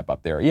should step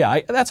up there. Yeah,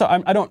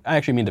 I don't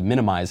actually mean to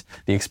minimize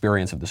the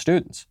experience of the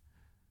students.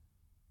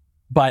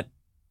 But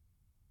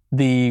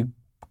the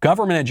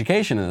government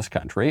education in this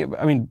country,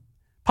 I mean,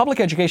 public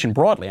education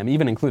broadly, I mean,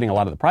 even including a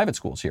lot of the private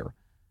schools here,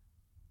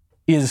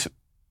 is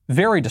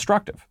very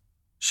destructive.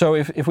 So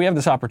if we have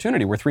this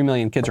opportunity where 3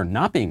 million kids are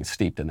not being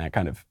steeped in that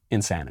kind of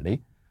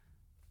insanity,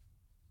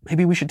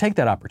 maybe we should take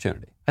that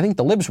opportunity. I think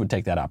the libs would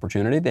take that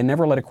opportunity. They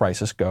never let a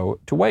crisis go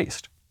to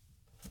waste.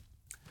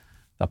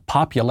 The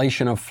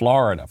population of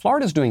Florida.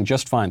 Florida's doing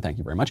just fine, thank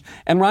you very much.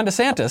 And Ron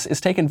DeSantis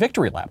is taking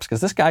victory laps because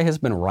this guy has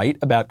been right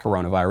about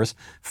coronavirus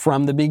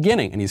from the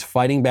beginning, and he's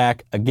fighting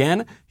back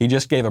again. He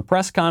just gave a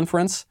press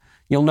conference.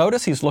 You'll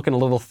notice he's looking a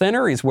little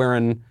thinner. He's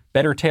wearing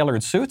better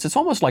tailored suits. It's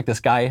almost like this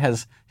guy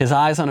has his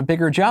eyes on a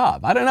bigger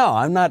job. I don't know.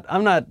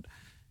 I'm not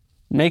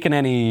making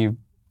any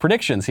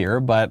predictions here,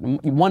 but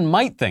one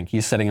might think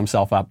he's setting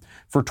himself up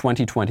for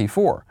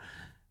 2024.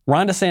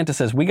 Ron DeSantis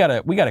says we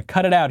gotta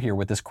cut it out here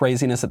with this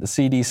craziness at the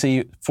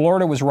CDC.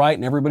 Florida was right,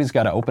 and everybody's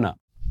got to open up.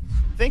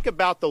 Think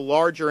about the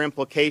larger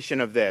implication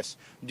of this.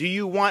 Do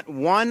you want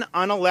one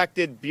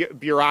unelected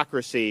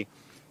bureaucracy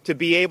to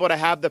be able to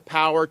have the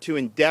power to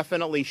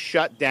indefinitely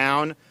shut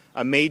down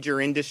a major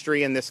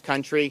industry in this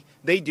country?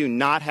 They do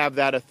not have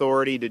that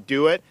authority to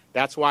do it.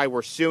 That's why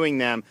we're suing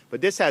them. But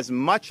this has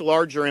much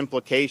larger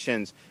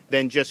implications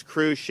than just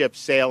cruise ships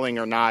sailing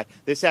or not.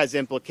 This has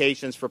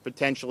implications for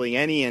potentially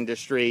any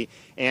industry.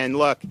 And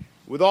look,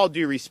 with all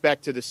due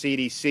respect to the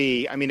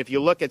CDC, I mean, if you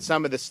look at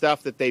some of the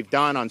stuff that they've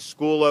done on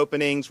school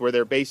openings where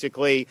they're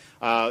basically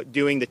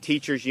doing the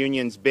teachers'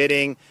 union's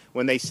bidding,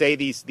 when they say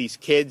these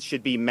kids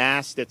should be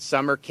masked at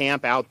summer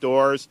camp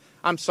outdoors,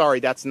 I'm sorry,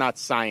 that's not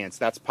science.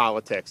 That's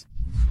politics.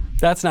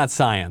 That's not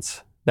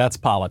science. That's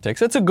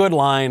politics. It's a good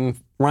line.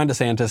 Ron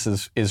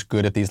DeSantis is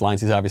good at these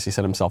lines. He's obviously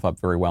set himself up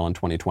very well in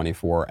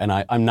 2024. And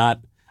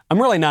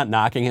I'm really not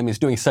knocking him. He's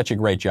doing such a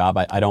great job.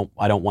 I don't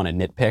want to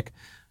nitpick.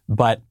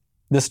 But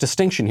this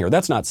distinction here,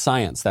 that's not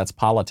science, that's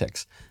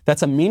politics.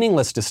 That's a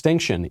meaningless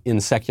distinction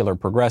in secular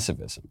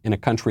progressivism in a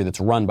country that's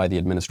run by the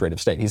administrative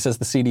state. He says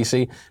the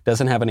CDC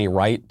doesn't have any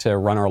right to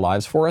run our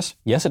lives for us.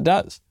 Yes, it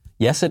does.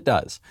 Yes, it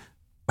does.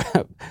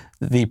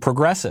 The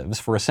progressives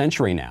for a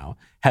century now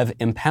have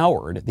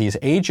empowered these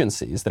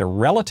agencies that are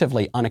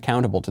relatively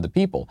unaccountable to the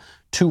people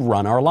to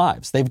run our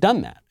lives. They've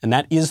done that. And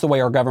that is the way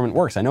our government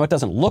works. I know it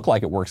doesn't look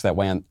like it works that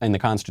way in the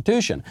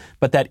Constitution,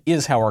 but that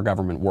is how our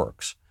government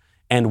works.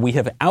 And we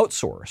have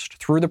outsourced,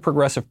 through the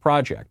Progressive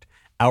Project,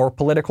 our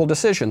political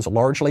decisions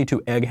largely to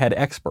egghead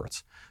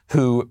experts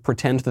who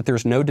pretend that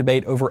there's no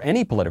debate over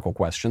any political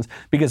questions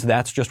because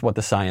that's just what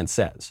the science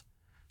says.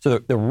 So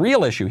the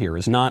real issue here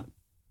is not,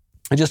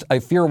 I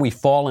fear we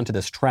fall into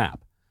this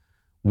trap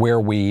where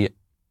we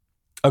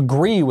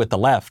agree with the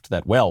left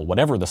that, well,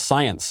 whatever the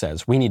science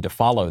says, we need to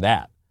follow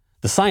that.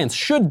 The science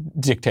should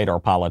dictate our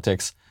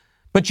politics,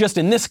 but just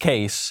in this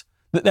case,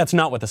 that's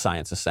not what the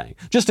science is saying.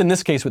 Just in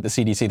this case with the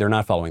CDC, they're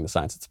not following the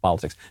science, it's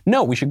politics.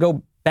 No, we should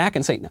go back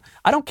and say, no,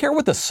 I don't care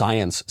what the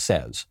science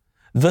says.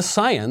 The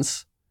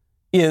science,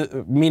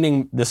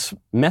 meaning this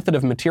method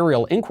of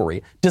material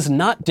inquiry, does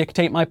not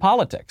dictate my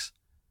politics.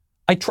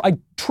 I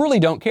truly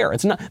don't care.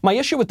 It's not, my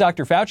issue with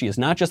Dr. Fauci is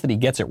not just that he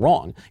gets it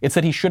wrong, it's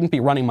that he shouldn't be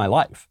running my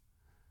life.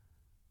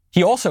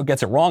 He also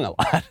gets it wrong a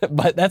lot,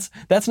 but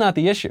that's not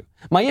the issue.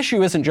 My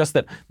issue isn't just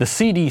that the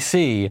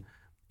CDC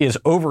is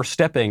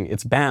overstepping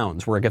its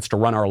bounds where it gets to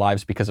run our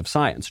lives because of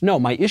science. No,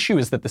 my issue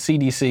is that the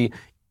CDC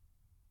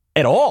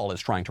at all is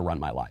trying to run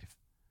my life.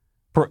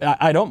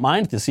 I don't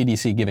mind the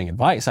CDC giving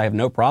advice. I have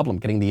no problem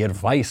getting the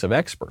advice of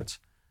experts.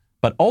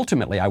 But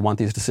ultimately, I want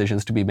these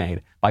decisions to be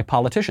made by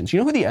politicians. You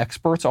know who the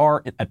experts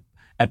are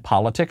at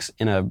politics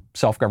in a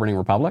self-governing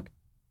republic?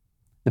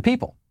 The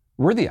people.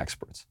 We're the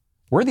experts.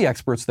 We're the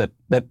experts that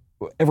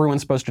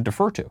everyone's supposed to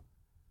defer to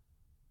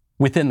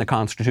within the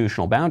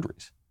constitutional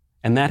boundaries.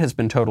 And that has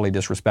been totally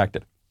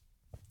disrespected.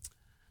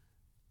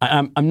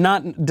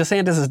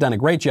 DeSantis has done a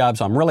great job,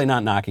 so I'm really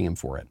not knocking him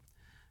for it.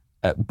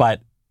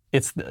 But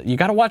you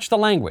got to watch the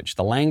language.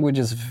 The language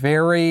is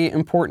very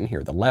important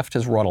here. The left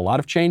has wrought a lot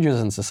of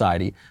changes in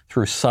society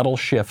through subtle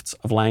shifts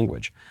of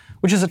language,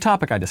 which is a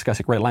topic I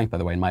discuss at great length, by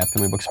the way, in my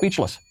upcoming book,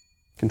 Speechless,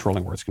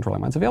 Controlling Words, Controlling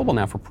Minds, available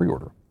now for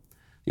pre-order.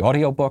 The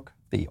audiobook,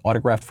 the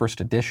autographed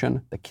first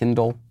edition, the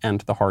Kindle,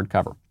 and the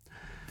hardcover.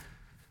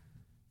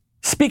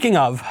 Speaking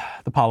of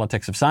the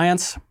politics of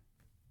science,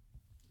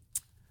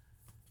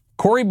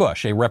 Cori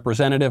Bush, a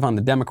representative on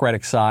the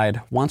Democratic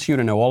side, wants you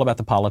to know all about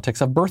the politics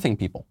of birthing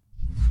people.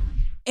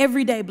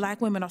 Every day,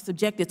 Black women are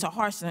subjected to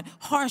harsh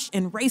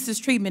and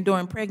racist treatment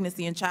during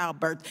pregnancy and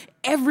childbirth.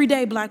 Every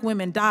day, Black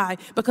women die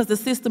because the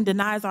system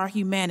denies our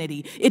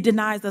humanity. It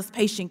denies us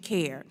patient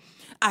care.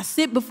 I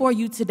sit before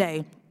you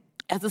today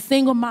as a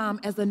single mom,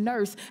 as a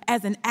nurse,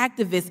 as an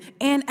activist,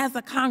 and as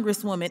a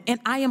congresswoman, and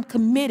I am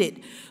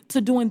committed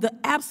to doing the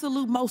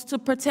absolute most to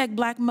protect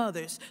Black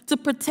mothers, to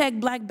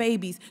protect Black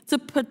babies, to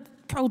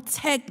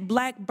protect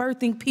Black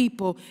birthing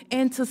people,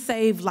 and to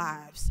save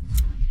lives.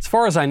 As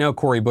far as I know,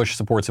 Cori Bush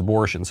supports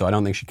abortion, so I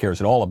don't think she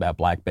cares at all about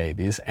Black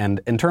babies. And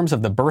in terms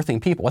of the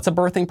birthing people, what's a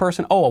birthing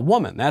person? Oh, a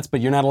woman.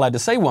 But you're not allowed to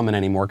say woman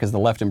anymore because the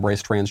left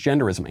embraced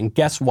transgenderism. And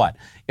guess what?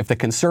 If the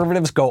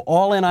conservatives go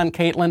all in on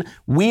Caitlyn,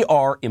 we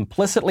are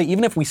implicitly,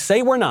 even if we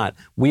say we're not,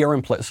 we are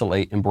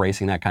implicitly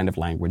embracing that kind of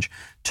language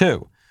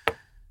too.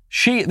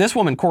 This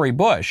woman, Cori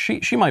Bush,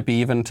 she might be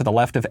even to the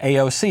left of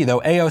AOC,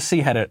 though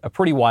AOC had a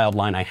pretty wild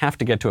line. I have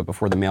to get to it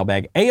before the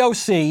mailbag.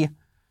 AOC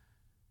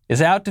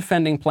is out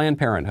defending Planned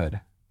Parenthood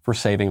for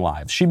saving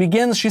lives. She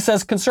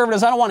says,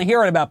 conservatives, I don't want to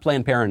hear it about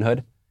Planned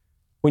Parenthood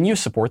when you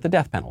support the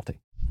death penalty.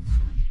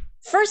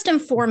 First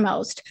and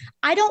foremost,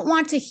 I don't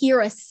want to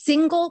hear a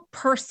single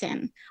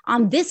person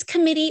on this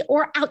committee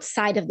or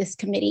outside of this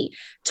committee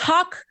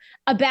talk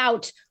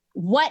about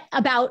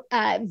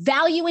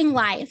valuing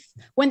life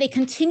when they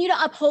continue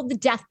to uphold the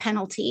death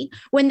penalty,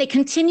 when they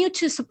continue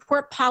to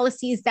support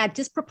policies that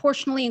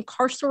disproportionately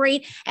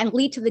incarcerate and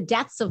lead to the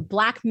deaths of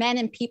Black men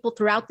and people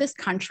throughout this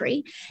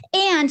country,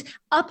 and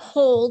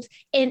uphold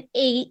an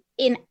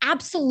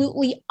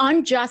absolutely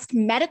unjust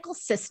medical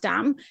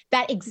system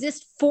that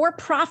exists for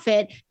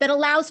profit that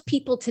allows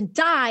people to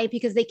die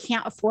because they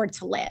can't afford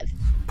to live.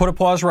 Put a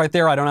pause right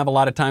there. I don't have a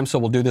lot of time, so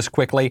we'll do this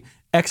quickly.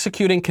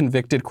 Executing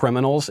convicted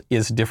criminals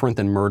is different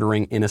than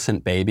murdering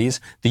innocent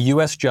babies. The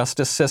U.S.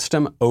 justice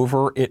system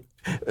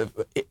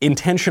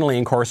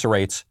intentionally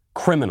incarcerates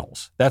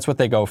criminals. That's what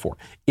they go for.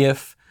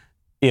 If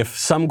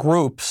some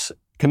groups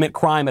commit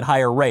crime at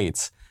higher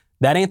rates,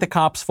 that ain't the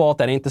cops' fault.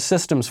 That ain't the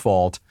system's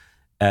fault.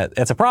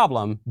 It's a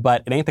problem,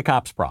 but it ain't the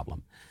cops'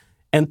 problem.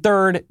 And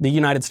third, the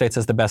United States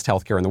has the best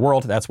health care in the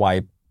world. That's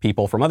why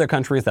people from other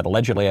countries that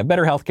allegedly have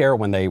better health care,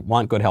 when they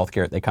want good health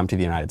care, they come to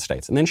the United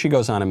States. And then she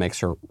goes on and makes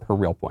her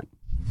real point.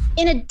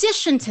 In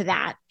addition to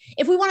that,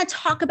 if we want to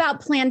talk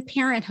about Planned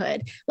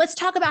Parenthood, let's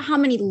talk about how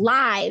many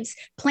lives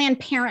Planned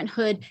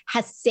Parenthood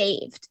has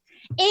saved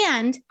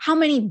and how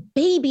many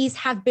babies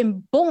have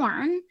been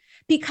born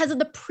because of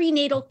the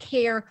prenatal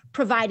care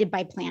provided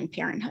by Planned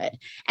Parenthood.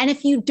 And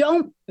if you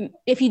don't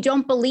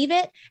believe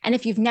it, and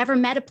if you've never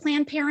met a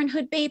Planned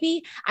Parenthood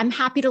baby, I'm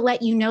happy to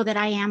let you know that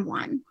I am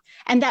one,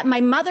 and that my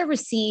mother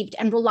received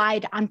and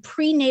relied on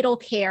prenatal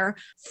care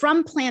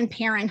from Planned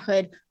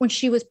Parenthood when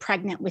she was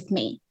pregnant with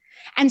me.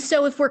 And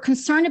so if we're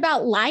concerned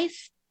about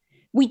life,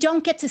 we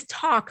don't get to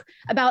talk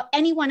about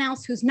anyone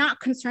else who's not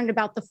concerned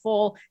about the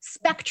full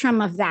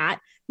spectrum of that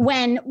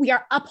when we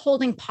are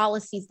upholding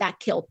policies that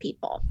kill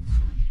people.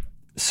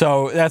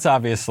 So that's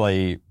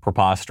obviously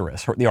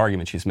preposterous, the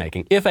argument she's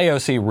making. If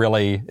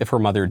if her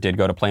mother did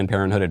go to Planned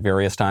Parenthood at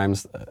various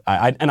times,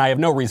 and I have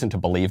no reason to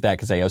believe that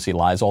because AOC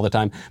lies all the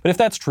time, but if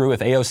that's true, if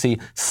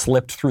AOC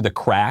slipped through the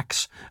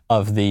cracks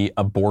of the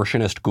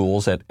abortionist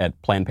ghouls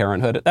at Planned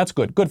Parenthood, that's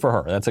good. Good for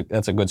her.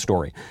 That's a good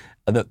story.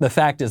 The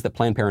fact is that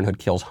Planned Parenthood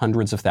kills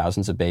hundreds of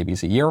thousands of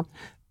babies a year.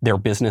 Their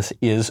business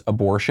is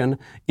abortion.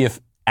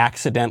 If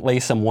accidentally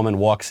some woman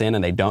walks in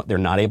and they're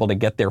not able to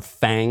get their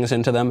fangs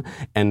into them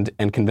and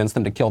convince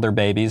them to kill their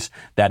babies,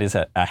 that is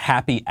a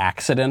happy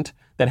accident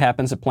that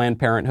happens at Planned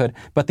Parenthood.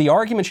 But the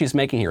argument she's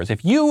making here is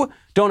if you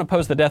don't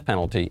oppose the death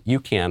penalty, you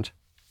can't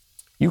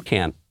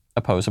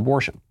oppose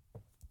abortion.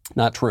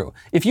 Not true.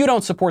 If you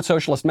don't support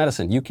socialist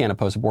medicine, you can't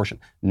oppose abortion.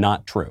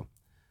 Not true.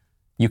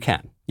 You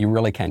can. You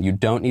really can. You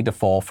don't need to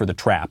fall for the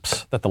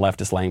traps that the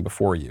left is laying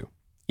before you,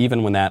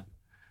 even when that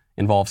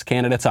involves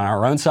candidates on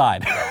our own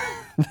side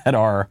that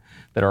are,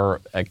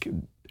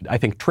 I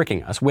think,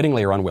 tricking us,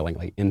 wittingly or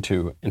unwillingly,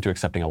 into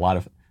accepting a lot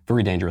of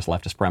very dangerous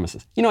leftist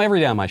premises. You know, every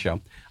day on my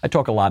show, I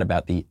talk a lot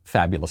about the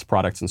fabulous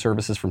products and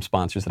services from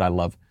sponsors that I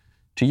love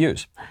to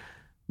use.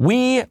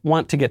 We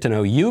want to get to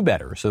know you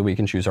better so that we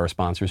can choose our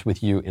sponsors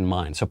with you in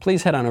mind. So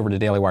please head on over to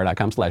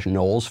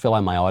dailywire.com/Knowles, fill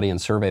out my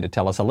audience survey to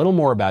tell us a little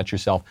more about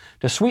yourself.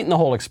 To sweeten the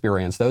whole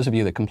experience, those of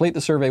you that complete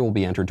the survey will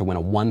be entered to win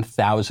a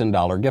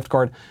 $1,000 gift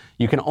card.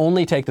 You can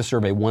only take the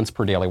survey once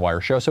per Daily Wire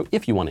show, so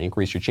if you want to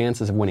increase your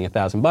chances of winning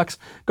 $1,000,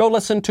 go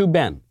listen to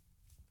Ben.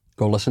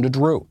 Go listen to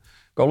Drew.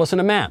 Go listen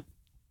to Matt.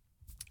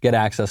 Get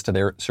access to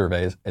their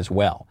surveys as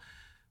well.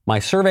 My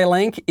survey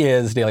link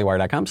is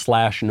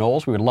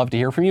dailywire.com/Knowles. We would love to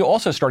hear from you.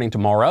 Also, starting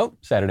tomorrow,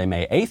 Saturday,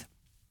 May 8th,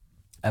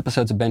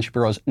 episodes of Ben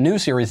Shapiro's new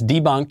series,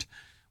 Debunked,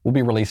 will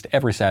be released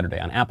every Saturday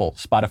on Apple,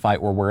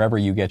 Spotify, or wherever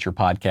you get your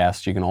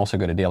podcasts. You can also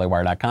go to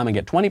dailywire.com and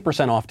get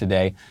 20% off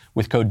today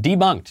with code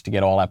DEBUNKED to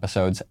get all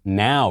episodes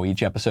now.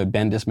 Each episode,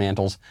 Ben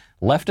dismantles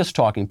leftist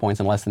talking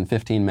points in less than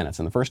 15 minutes.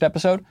 In the first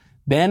episode,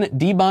 Ben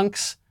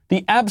debunks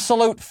the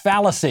absolute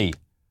fallacy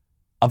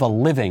of a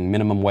living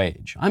minimum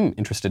wage. I'm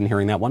interested in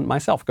hearing that one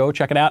myself. Go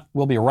check it out.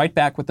 We'll be right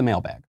back with the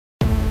mailbag.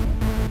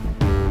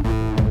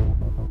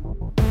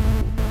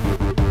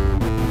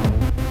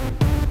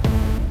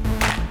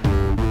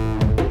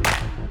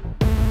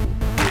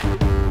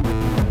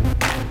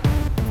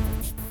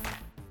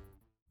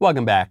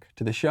 Welcome back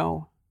to the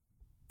show.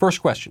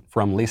 First question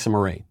from Lisa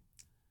Marie.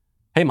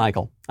 Hey,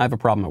 Michael, I have a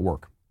problem at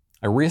work.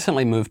 I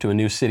recently moved to a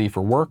new city for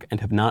work and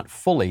have not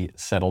fully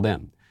settled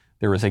in.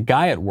 There is a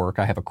guy at work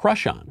I have a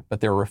crush on,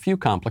 but there are a few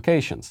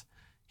complications.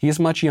 He is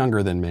much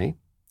younger than me.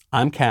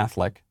 I'm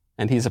Catholic,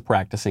 and he's a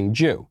practicing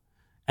Jew,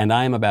 and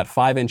I am about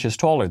 5 inches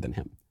taller than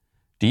him.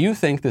 Do you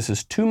think this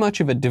is too much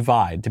of a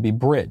divide to be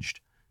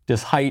bridged?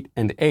 Does height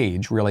and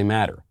age really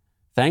matter?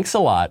 Thanks a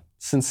lot.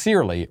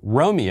 Sincerely,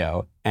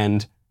 Romeo,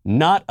 and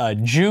not a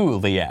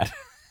Juliet.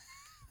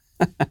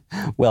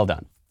 Well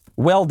done.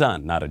 Well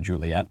done, not a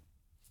Juliet.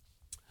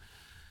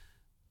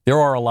 There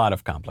are a lot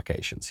of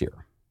complications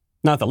here.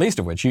 Not the least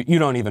of which, you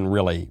don't even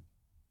really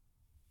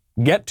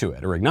get to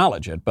it or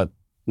acknowledge it, but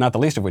not the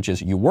least of which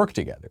is you work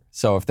together.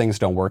 So if things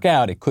don't work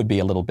out, it could be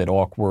a little bit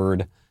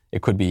awkward.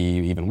 It could be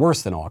even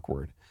worse than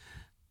awkward.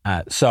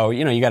 So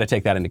you got to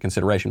take that into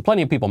consideration.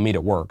 Plenty of people meet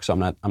at work, so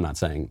I'm not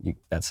saying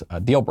that's a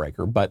deal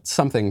breaker, but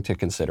something to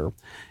consider.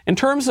 In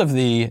terms of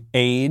the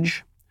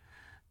age,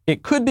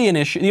 it could be an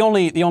issue. The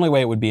only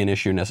way it would be an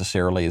issue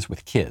necessarily is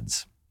with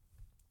kids,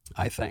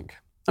 I think.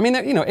 I mean,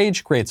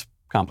 age creates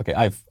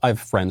complicated. I've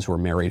friends who are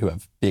married who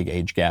have big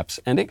age gaps,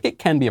 and it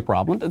can be a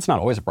problem. It's not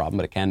always a problem,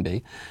 but it can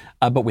be.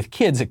 But with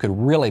kids, it could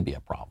really be a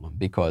problem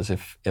because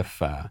if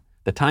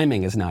the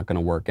timing is not going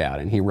to work out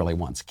and he really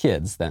wants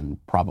kids, then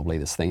probably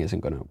this thing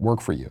isn't going to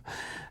work for you.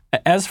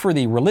 As for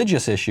the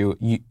religious issue,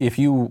 if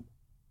you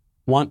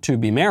want to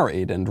be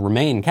married and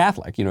remain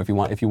Catholic, if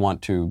you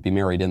want to be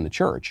married in the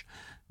church,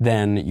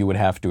 then you would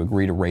have to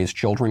agree to raise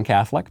children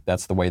Catholic.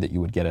 That's the way that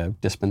you would get a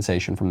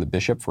dispensation from the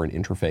bishop for an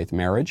interfaith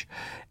marriage.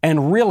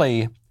 And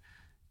really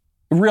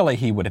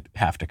he would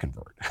have to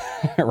convert,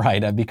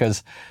 right?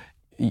 Because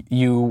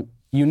you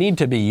need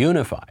to be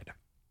unified.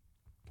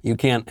 You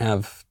can't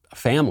have a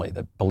family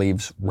that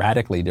believes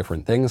radically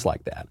different things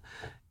like that.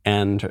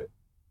 And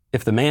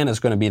if the man is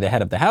going to be the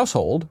head of the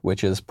household,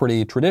 which is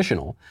pretty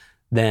traditional,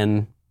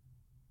 then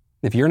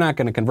if you're not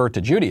going to convert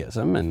to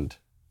Judaism, and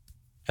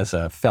as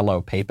a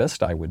fellow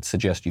papist, I would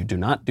suggest you do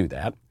not do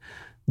that,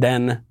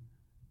 then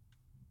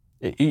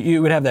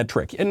you would have that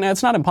trick. And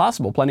that's not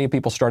impossible. Plenty of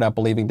people start out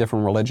believing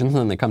different religions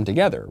and they come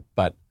together,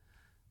 but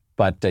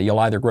you'll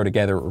either grow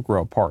together or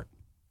grow apart.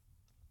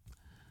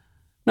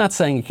 Not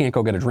saying you can't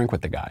go get a drink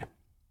with the guy.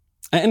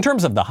 In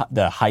terms of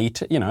the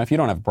height, if you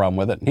don't have a problem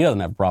with it, and he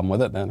doesn't have a problem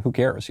with it, then who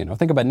cares?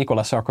 Think about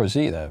Nicolas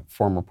Sarkozy, the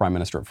former prime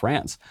minister of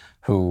France,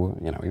 who,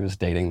 he was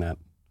dating that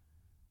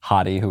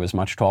hottie who was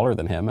much taller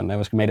than him, and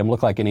that made him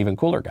look like an even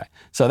cooler guy.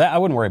 So that I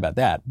wouldn't worry about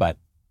that. But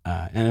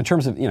and in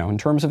terms of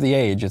the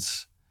age,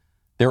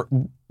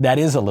 that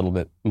is a little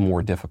bit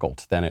more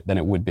difficult than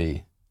it would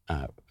be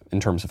in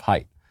terms of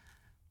height.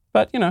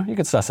 But you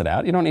could suss it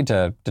out. You don't need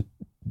to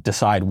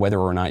decide whether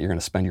or not you're going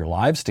to spend your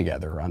lives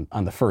together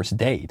on the first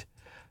date.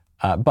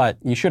 But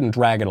you shouldn't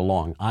drag it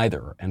along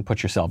either and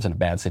put yourselves in a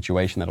bad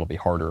situation that'll be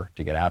harder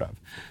to get out of.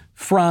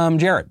 From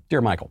Jared,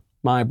 dear Michael,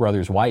 my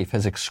brother's wife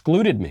has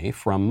excluded me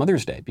from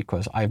Mother's Day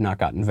because I have not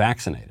gotten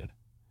vaccinated.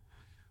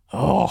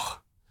 Oh,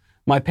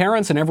 my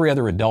parents and every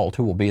other adult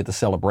who will be at the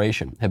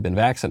celebration have been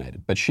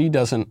vaccinated, but she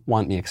doesn't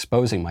want me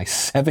exposing my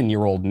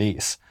 7-year-old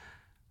niece,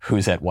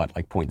 who's at what,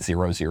 like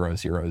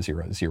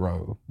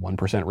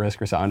 0.00001%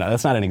 risk or something. No,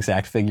 that's not an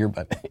exact figure,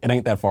 but it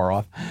ain't that far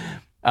off.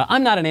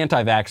 I'm not an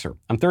anti-vaxxer.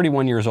 I'm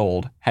 31 years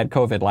old, had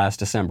COVID last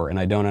December, and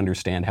I don't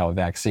understand how a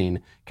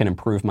vaccine can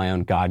improve my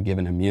own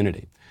God-given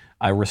immunity.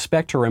 I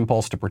respect her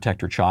impulse to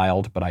protect her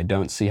child, but I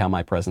don't see how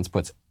my presence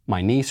puts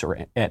my niece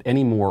at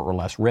any more or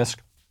less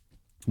risk.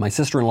 My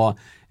sister-in-law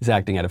is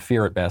acting out of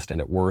fear at best and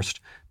at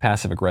worst,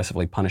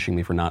 passive-aggressively punishing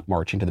me for not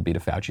marching to the beat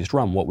of Fauci's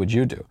drum. What would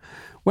you do?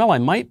 Well, I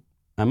might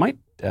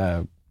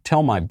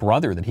tell my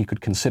brother that he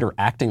could consider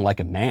acting like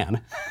a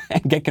man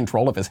and get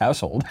control of his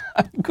household.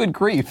 Good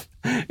grief.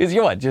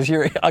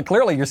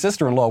 Clearly your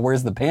sister-in-law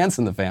wears the pants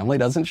in the family,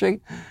 doesn't she?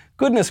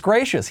 Goodness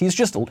gracious.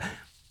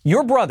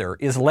 Your brother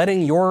is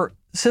letting your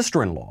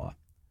sister-in-law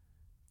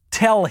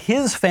tell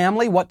his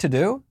family what to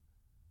do?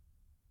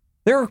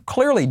 There are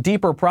clearly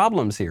deeper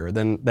problems here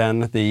than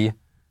the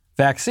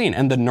vaccine,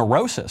 and the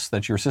neurosis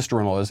that your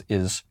sister-in-law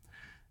is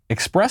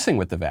expressing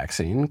with the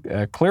vaccine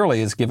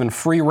clearly is given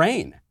free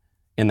rein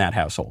in that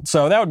household.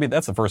 So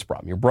that's the first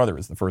problem. Your brother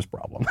is the first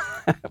problem.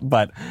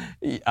 But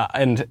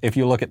and if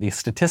you look at the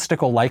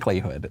statistical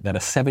likelihood that a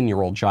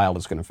 7-year-old child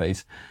is going to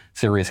face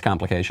serious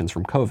complications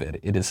from COVID,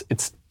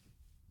 it's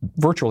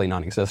virtually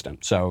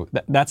non-existent. So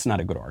that's not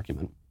a good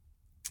argument.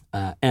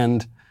 I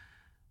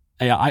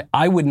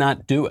would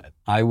not do it.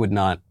 I would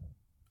not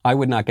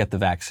get the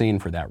vaccine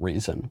for that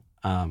reason.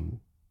 I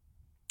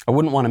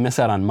wouldn't want to miss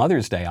out on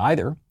Mother's Day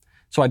either.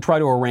 So I'd try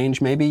to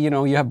arrange maybe,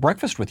 you have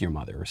breakfast with your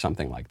mother or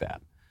something like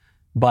that.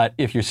 But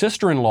if your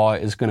sister-in-law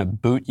is going to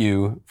boot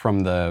you from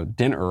the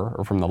dinner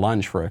or from the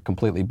lunch for a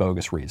completely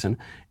bogus reason,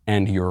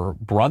 and your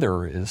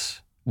brother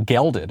is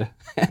gelded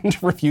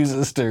and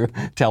refuses to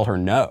tell her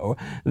no,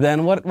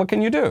 then what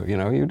can you do?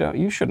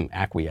 You shouldn't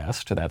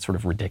acquiesce to that sort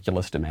of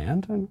ridiculous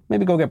demand, and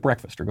maybe go get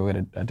breakfast or go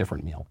get a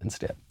different meal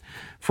instead.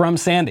 From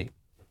Sandy,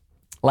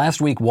 last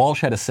week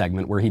Walsh had a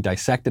segment where he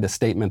dissected a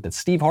statement that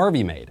Steve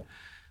Harvey made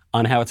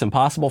on how it's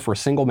impossible for a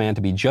single man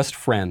to be just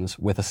friends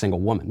with a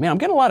single woman. Man, I'm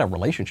getting a lot of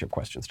relationship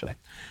questions today.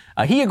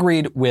 He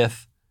agreed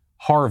with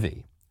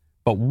Harvey,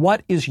 but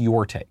what is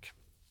your take?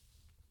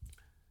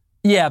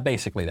 Yeah,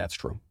 basically that's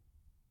true.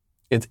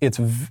 It's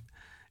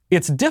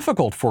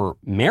difficult for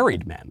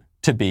married men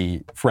to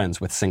be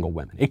friends with single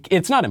women.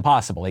 It's not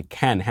impossible. It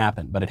can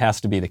happen, but it has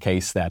to be the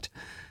case that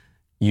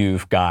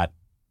you've got,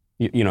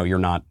 you're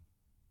not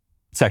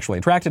sexually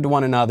attracted to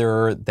one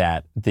another,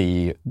 that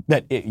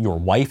your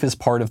wife is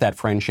part of that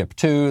friendship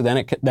too, then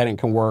it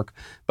can work.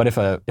 But if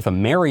a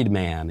married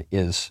man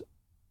is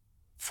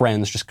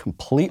friends just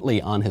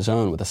completely on his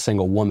own with a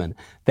single woman,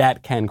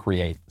 that can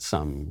create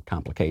some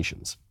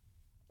complications.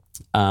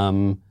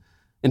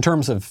 In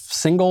terms of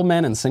single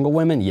men and single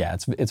women, yeah,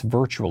 it's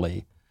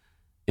virtually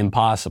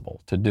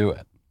impossible to do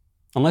it,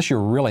 unless you're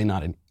really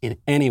not in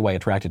any way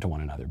attracted to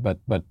one another. But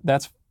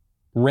that's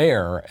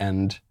rare,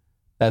 and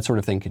that sort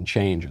of thing can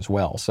change as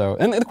well. So,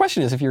 and the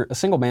question is, if you're a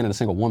single man and a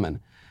single woman,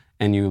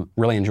 and you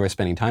really enjoy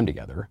spending time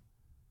together,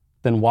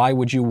 then why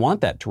would you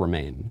want that to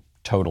remain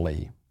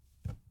totally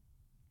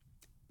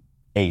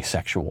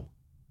asexual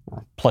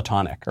or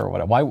platonic or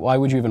whatever? Why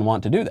would you even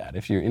want to do that?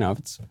 If if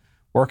it's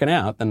working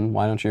out, then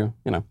why don't you,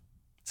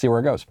 see where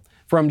it goes?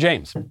 From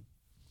James,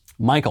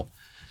 Michael,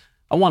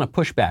 I want to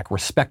push back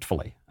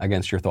respectfully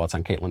against your thoughts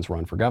on Caitlyn's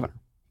run for governor.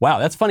 Wow,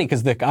 that's funny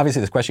because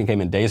obviously this question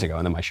came in days ago,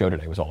 and then my show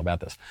today was all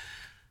about this.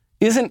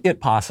 Isn't it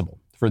possible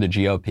for the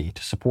GOP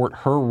to support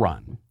her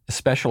run,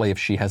 especially if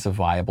she has a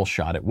viable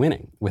shot at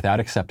winning, without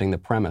accepting the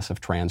premise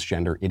of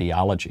transgender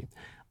ideology?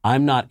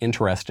 I'm not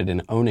interested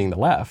in owning the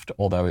left,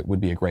 although it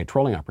would be a great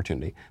trolling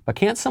opportunity. But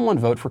can't someone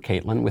vote for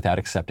Caitlyn without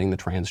accepting the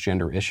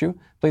transgender issue?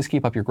 Please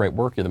keep up your great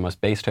work. You're the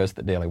most based host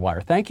at Daily Wire.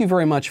 Thank you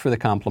very much for the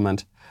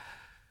compliment.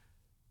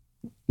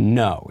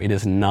 No, it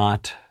is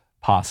not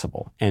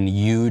possible. And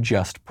you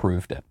just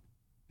proved it.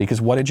 Because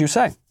what did you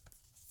say?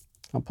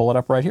 I'll pull it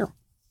up right here.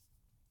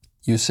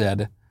 You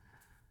said,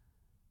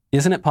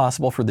 isn't it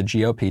possible for the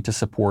GOP to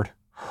support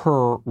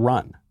her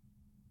run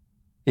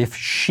if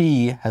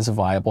she has a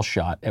viable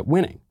shot at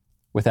winning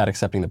without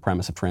accepting the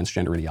premise of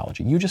transgender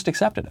ideology? You just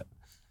accepted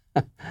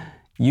it.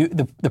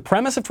 The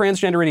premise of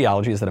transgender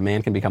ideology is that a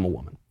man can become a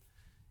woman,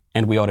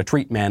 and we ought to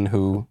treat men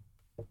who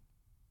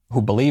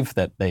believe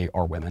that they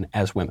are women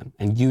as women.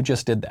 And you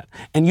just did that.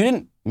 And you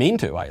didn't mean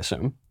to, I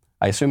assume.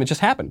 I assume it just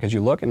happened because you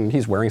look and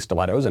he's wearing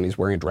stilettos and he's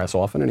wearing a dress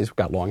often and he's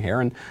got long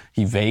hair and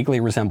he vaguely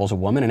resembles a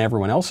woman and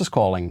everyone else is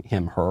calling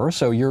him her,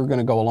 so you're going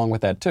to go along with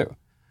that too.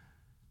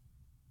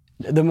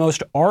 The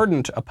most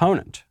ardent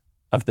opponent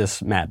of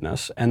this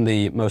madness and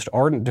the most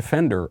ardent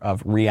defender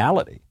of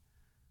reality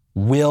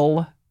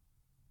will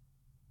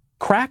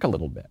crack a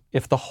little bit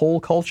if the whole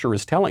culture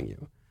is telling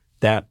you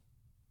that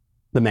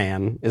the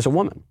man is a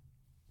woman.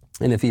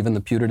 And if even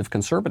the putative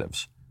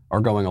conservatives are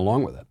going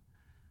along with it.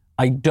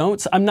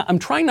 I'm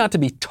trying not to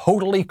be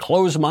totally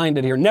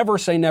close-minded here. Never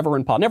say never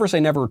in politics. Never say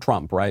never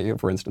Trump, right?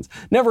 For instance.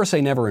 Never say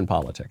never in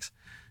politics.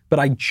 But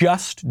I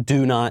just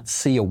do not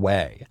see a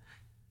way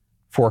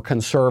for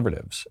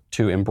conservatives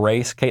to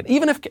embrace Caitlyn.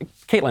 Even if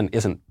Caitlyn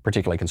isn't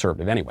particularly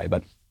conservative anyway,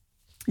 but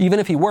even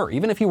if he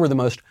were the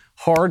most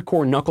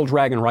hardcore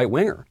knuckle-dragging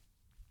right-winger,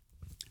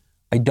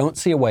 I don't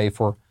see a way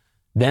for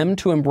them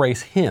to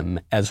embrace him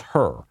as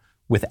her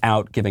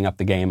without giving up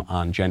the game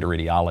on gender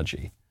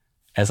ideology,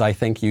 as I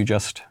think you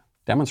just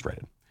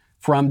demonstrated.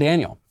 From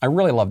Daniel, I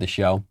really love the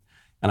show,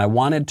 and I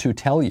wanted to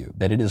tell you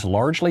that it is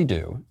largely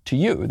due to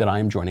you that I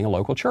am joining a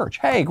local church.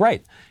 Hey,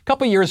 great. A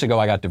couple years ago,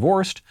 I got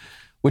divorced,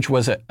 which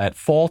was at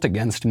fault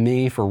against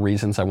me for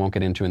reasons I won't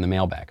get into in the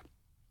mailbag.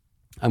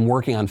 I'm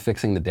working on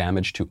fixing the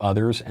damage to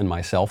others and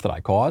myself that I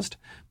caused,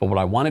 but what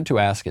I wanted to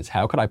ask is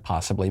how could I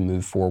possibly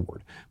move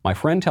forward? My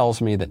friend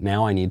tells me that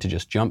now I need to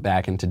just jump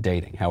back into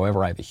dating.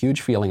 However, I have a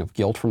huge feeling of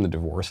guilt from the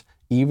divorce,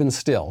 even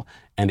still,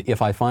 and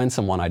if I find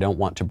someone, I don't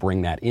want to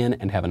bring that in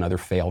and have another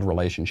failed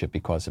relationship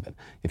because of it.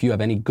 If you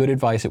have any good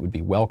advice, it would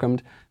be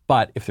welcomed,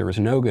 but if there is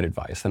no good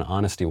advice, then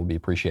honesty will be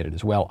appreciated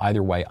as well.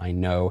 Either way, I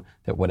know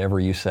that whatever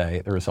you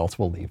say, the results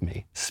will leave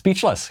me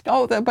speechless.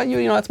 Oh, but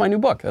you know, that's my new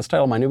book. That's the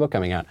title of my new book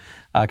coming out,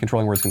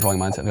 Controlling Words, Controlling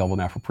Mindset, available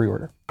now for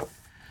pre-order.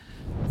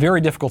 Very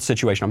difficult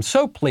situation. I'm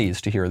so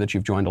pleased to hear that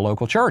you've joined a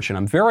local church, and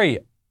I'm very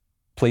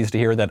pleased to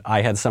hear that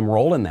I had some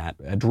role in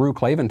that. Drew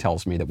Clavin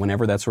tells me that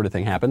whenever that sort of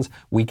thing happens,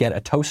 we get a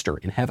toaster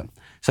in heaven.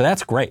 So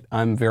that's great.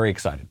 I'm very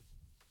excited.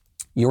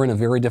 You're in a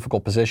very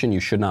difficult position.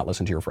 You should not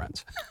listen to your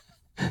friends.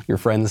 Your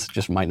friends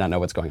just might not know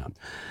what's going on.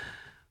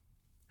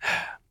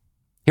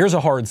 Here's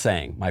a hard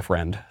saying, my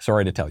friend.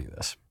 Sorry to tell you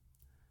this.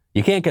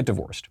 You can't get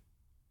divorced.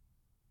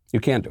 You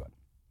can't do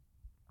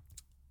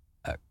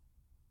it.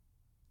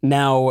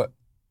 Now,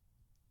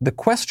 the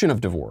question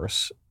of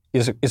divorce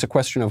is a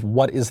question of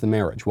what is the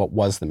marriage? What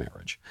was the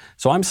marriage?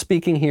 So I'm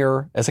speaking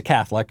here as a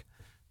Catholic.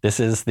 This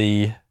is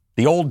the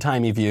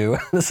old-timey view.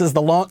 This is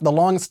the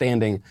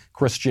long-standing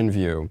Christian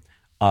view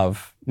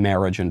of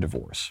marriage and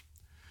divorce.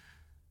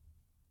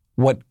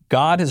 What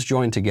God has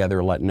joined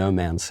together, let no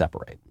man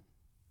separate.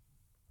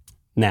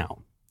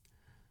 Now,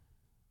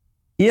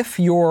 if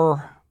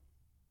you've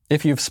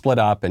split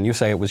up and you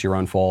say it was your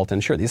own fault,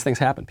 and sure, these things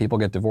happen. People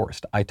get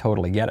divorced. I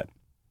totally get it.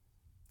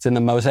 It's in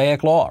the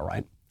Mosaic Law,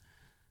 right?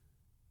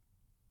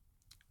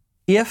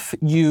 If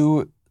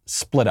you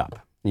split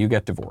up, you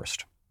get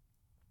divorced,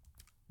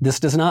 this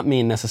does not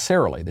mean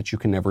necessarily that you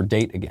can never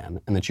date again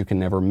and that you can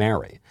never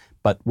marry.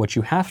 But what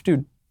you have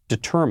to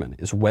determine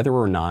is whether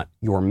or not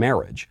your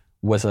marriage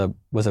was a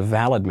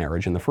valid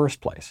marriage in the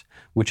first place,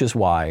 which is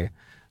why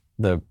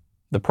the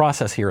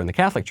process here in the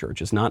Catholic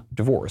Church is not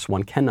divorce.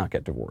 One cannot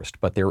get divorced,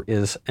 but there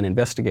is an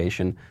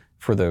investigation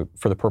for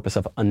the purpose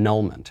of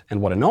annulment.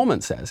 And what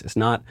annulment says is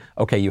not,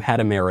 okay, you had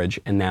a marriage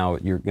and now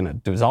you're going to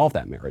dissolve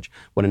that marriage.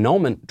 What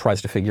annulment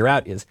tries to figure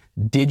out is,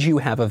 did you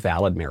have a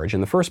valid marriage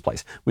in the first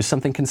place? Was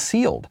something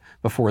concealed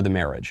before the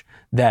marriage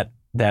that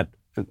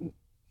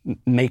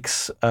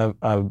makes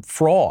a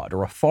fraud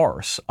or a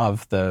farce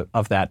of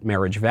that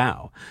marriage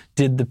vow?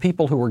 Did the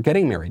people who were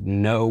getting married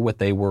know what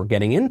they were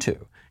getting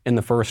into in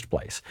the first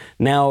place?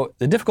 Now,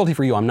 the difficulty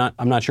for you, I'm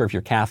not sure if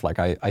you're Catholic.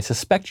 I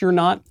suspect you're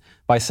not,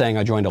 by saying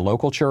I joined a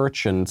local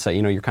church and say,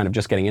 you're kind of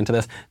just getting into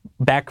this.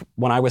 Back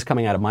when I was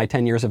coming out of my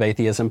 10 years of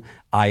atheism,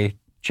 I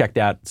checked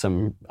out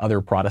some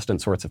other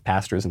Protestant sorts of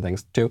pastors and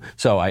things too.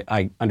 So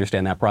I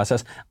understand that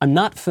process. I'm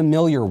not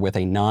familiar with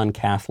a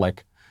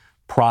non-Catholic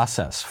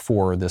process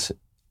for this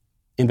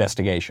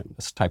investigation,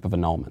 this type of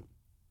annulment.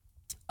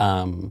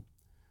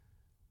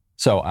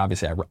 So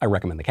obviously I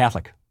recommend the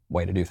Catholic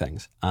way to do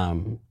things.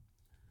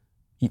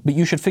 But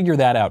you should figure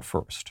that out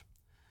first.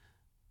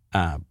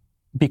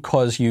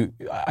 Because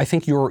I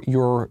think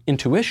your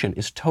intuition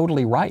is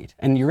totally right.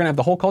 And you're going to have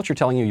the whole culture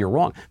telling you you're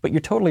wrong. But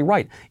you're totally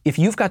right. If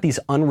you've got these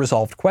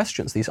unresolved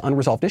questions, these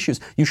unresolved issues,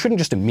 you shouldn't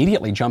just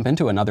immediately jump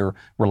into another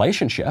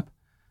relationship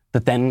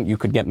that then you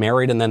could get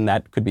married and then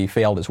that could be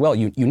failed as well.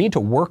 You need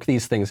to work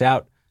these things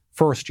out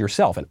first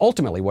yourself. And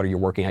ultimately, what are you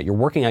working at? You're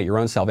working out your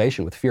own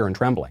salvation with fear and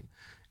trembling.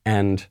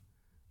 And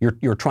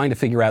you're trying to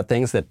figure out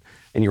things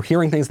and you're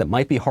hearing things that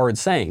might be hard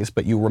sayings,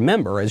 but you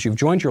remember as you've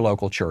joined your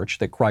local church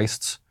that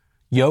Christ's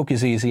yoke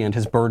is easy and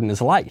his burden is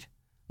light,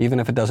 even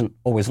if it doesn't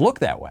always look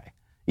that way,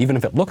 even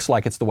if it looks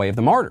like it's the way of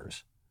the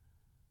martyrs.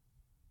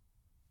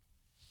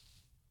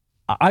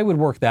 I would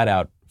work that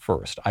out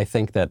first. I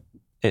think that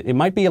it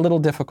might be a little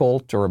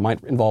difficult or it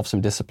might involve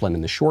some discipline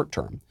in the short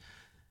term.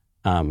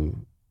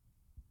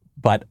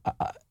 But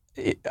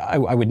I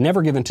would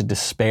never give in to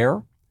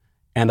despair,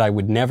 and I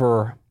would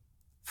never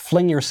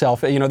fling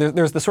yourself,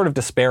 there's the sort of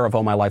despair of,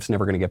 oh, my life's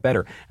never going to get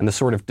better, and the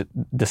sort of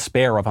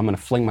despair of, I'm going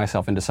to fling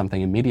myself into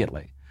something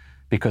immediately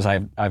because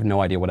I have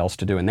no idea what else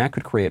to do, and that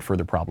could create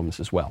further problems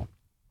as well.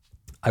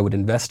 I would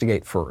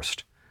investigate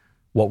first.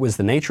 What was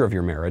the nature of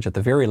your marriage? At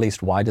the very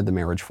least, why did the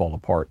marriage fall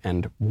apart,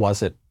 and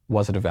was it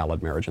a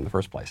valid marriage in the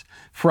first place?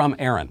 From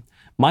Aaron.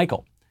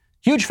 Michael,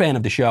 Huge fan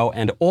of the show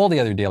and all the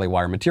other Daily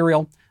Wire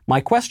material.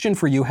 My question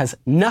for you has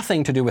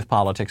nothing to do with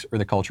politics or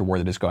the culture war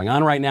that is going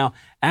on right now.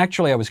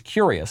 Actually, I was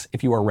curious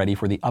if you are ready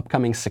for the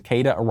upcoming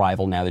cicada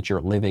arrival now that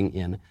you're living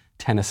in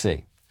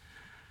Tennessee.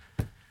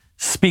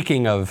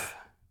 Speaking of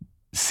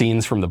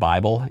scenes from the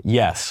Bible,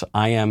 yes,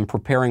 I am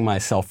preparing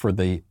myself for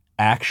the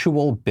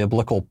actual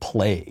biblical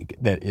plague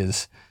that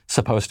is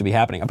supposed to be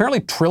happening.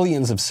 Apparently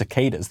trillions of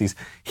cicadas, these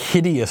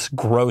hideous,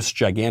 gross,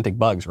 gigantic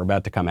bugs are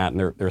about to come out, and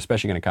they're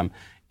especially going to come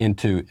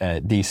into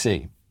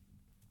D.C.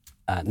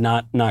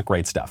 Not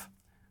great stuff.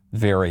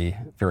 Very,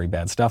 very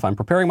bad stuff. I'm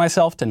preparing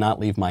myself to not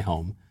leave my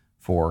home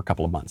for a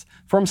couple of months.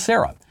 From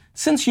Sarah,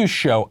 since you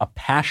show a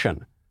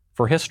passion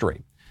for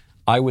history,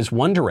 I was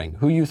wondering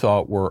who you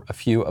thought were a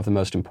few of the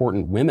most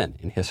important women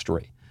in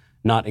history,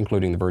 not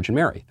including the Virgin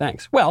Mary.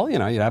 Thanks. Well, you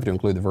have to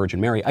include the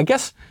Virgin Mary. I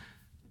guess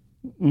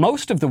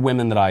most of the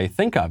women that I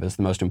think of as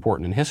the most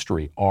important in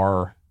history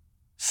are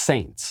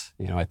saints.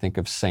 I think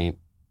of Saint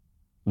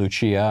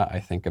Lucia. I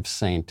think of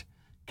Saint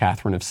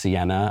Catherine of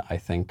Siena. I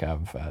think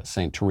of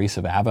Saint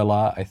Teresa of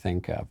Avila. I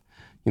think of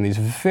these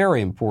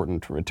very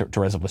important,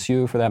 Teresa of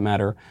Lisieux for that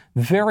matter,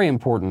 very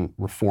important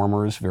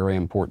reformers, very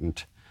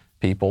important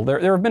people.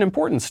 There have been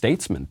important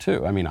statesmen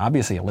too. I mean,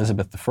 obviously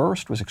Elizabeth I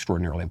was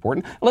extraordinarily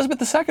important. Elizabeth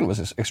II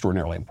was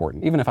extraordinarily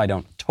important, even if I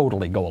don't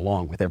totally go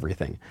along with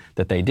everything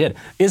that they did.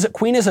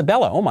 Queen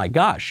Isabella, oh my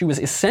gosh, she was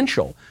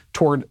essential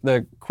toward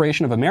the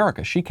creation of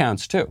America. She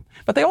counts too.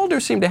 But they all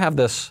do seem to have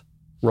this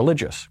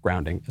religious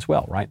grounding as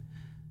well, right?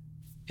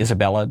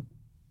 Isabella,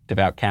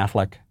 devout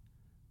Catholic,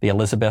 the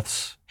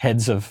Elizabeths,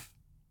 head of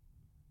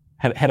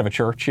a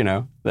church,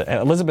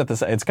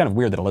 Elizabeth, it's kind of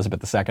weird that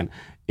Elizabeth II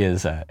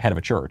is head of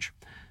a church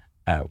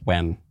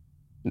when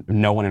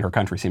no one in her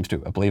country seems to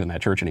believe in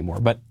that church anymore,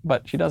 but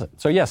she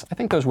doesn't. So yes, I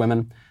think those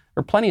women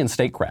are plenty in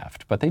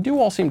statecraft, but they do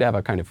all seem to have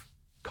a kind of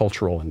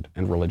cultural and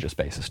religious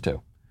basis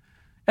too,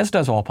 as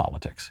does all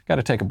politics. Got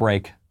to take a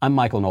break. I'm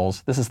Michael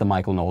Knowles. This is The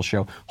Michael Knowles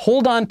Show.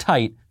 Hold on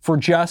tight for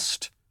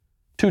just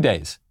 2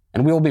 days,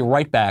 and we will be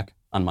right back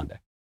on Monday.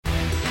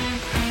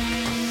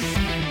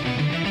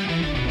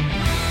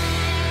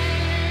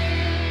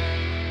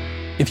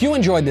 If you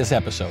enjoyed this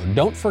episode,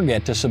 don't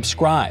forget to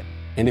subscribe.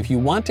 And if you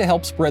want to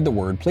help spread the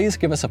word, please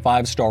give us a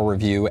 5-star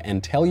review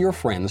and tell your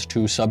friends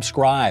to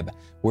subscribe.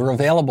 We're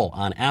available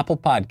on Apple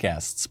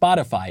Podcasts,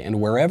 Spotify,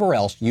 and wherever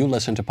else you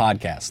listen to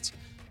podcasts.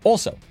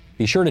 Also,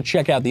 be sure to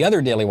check out the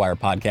other Daily Wire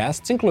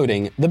podcasts,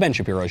 including The Ben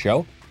Shapiro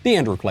Show, The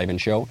Andrew Klavan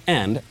Show,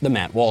 and The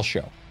Matt Walsh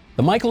Show.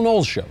 The Michael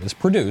Knowles Show is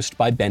produced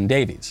by Ben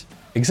Davies.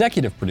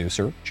 Executive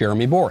producer,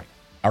 Jeremy Boring.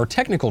 Our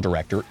technical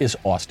director is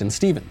Austin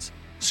Stevens.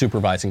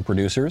 Supervising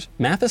producers,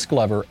 Mathis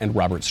Glover and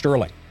Robert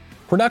Sterling.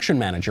 Production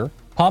manager,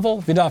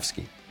 Pavel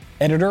Vidovsky.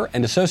 Editor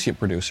and associate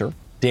producer,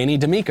 Danny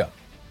D'Amico.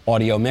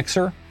 Audio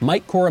mixer,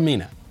 Mike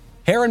Coromina.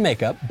 Hair and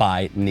makeup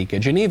by Nika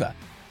Geneva.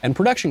 And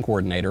production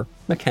coordinator,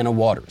 McKenna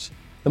Waters.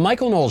 The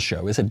Michael Knowles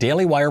Show is a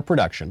Daily Wire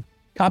production.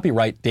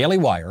 Copyright Daily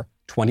Wire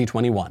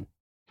 2021.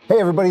 Hey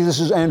everybody, this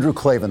is Andrew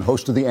Klavan,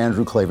 host of The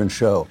Andrew Klavan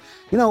Show.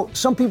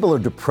 Some people are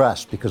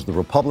depressed because the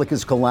Republic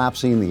is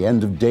collapsing, the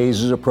end of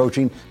days is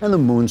approaching, and the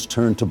moon's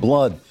turned to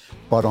blood.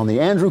 But on The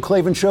Andrew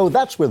Klavan Show,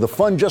 that's where the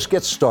fun just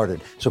gets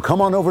started. So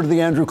come on over to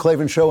The Andrew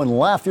Klavan Show and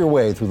laugh your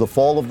way through the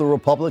fall of the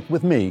Republic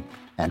with me,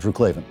 Andrew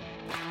Klavan.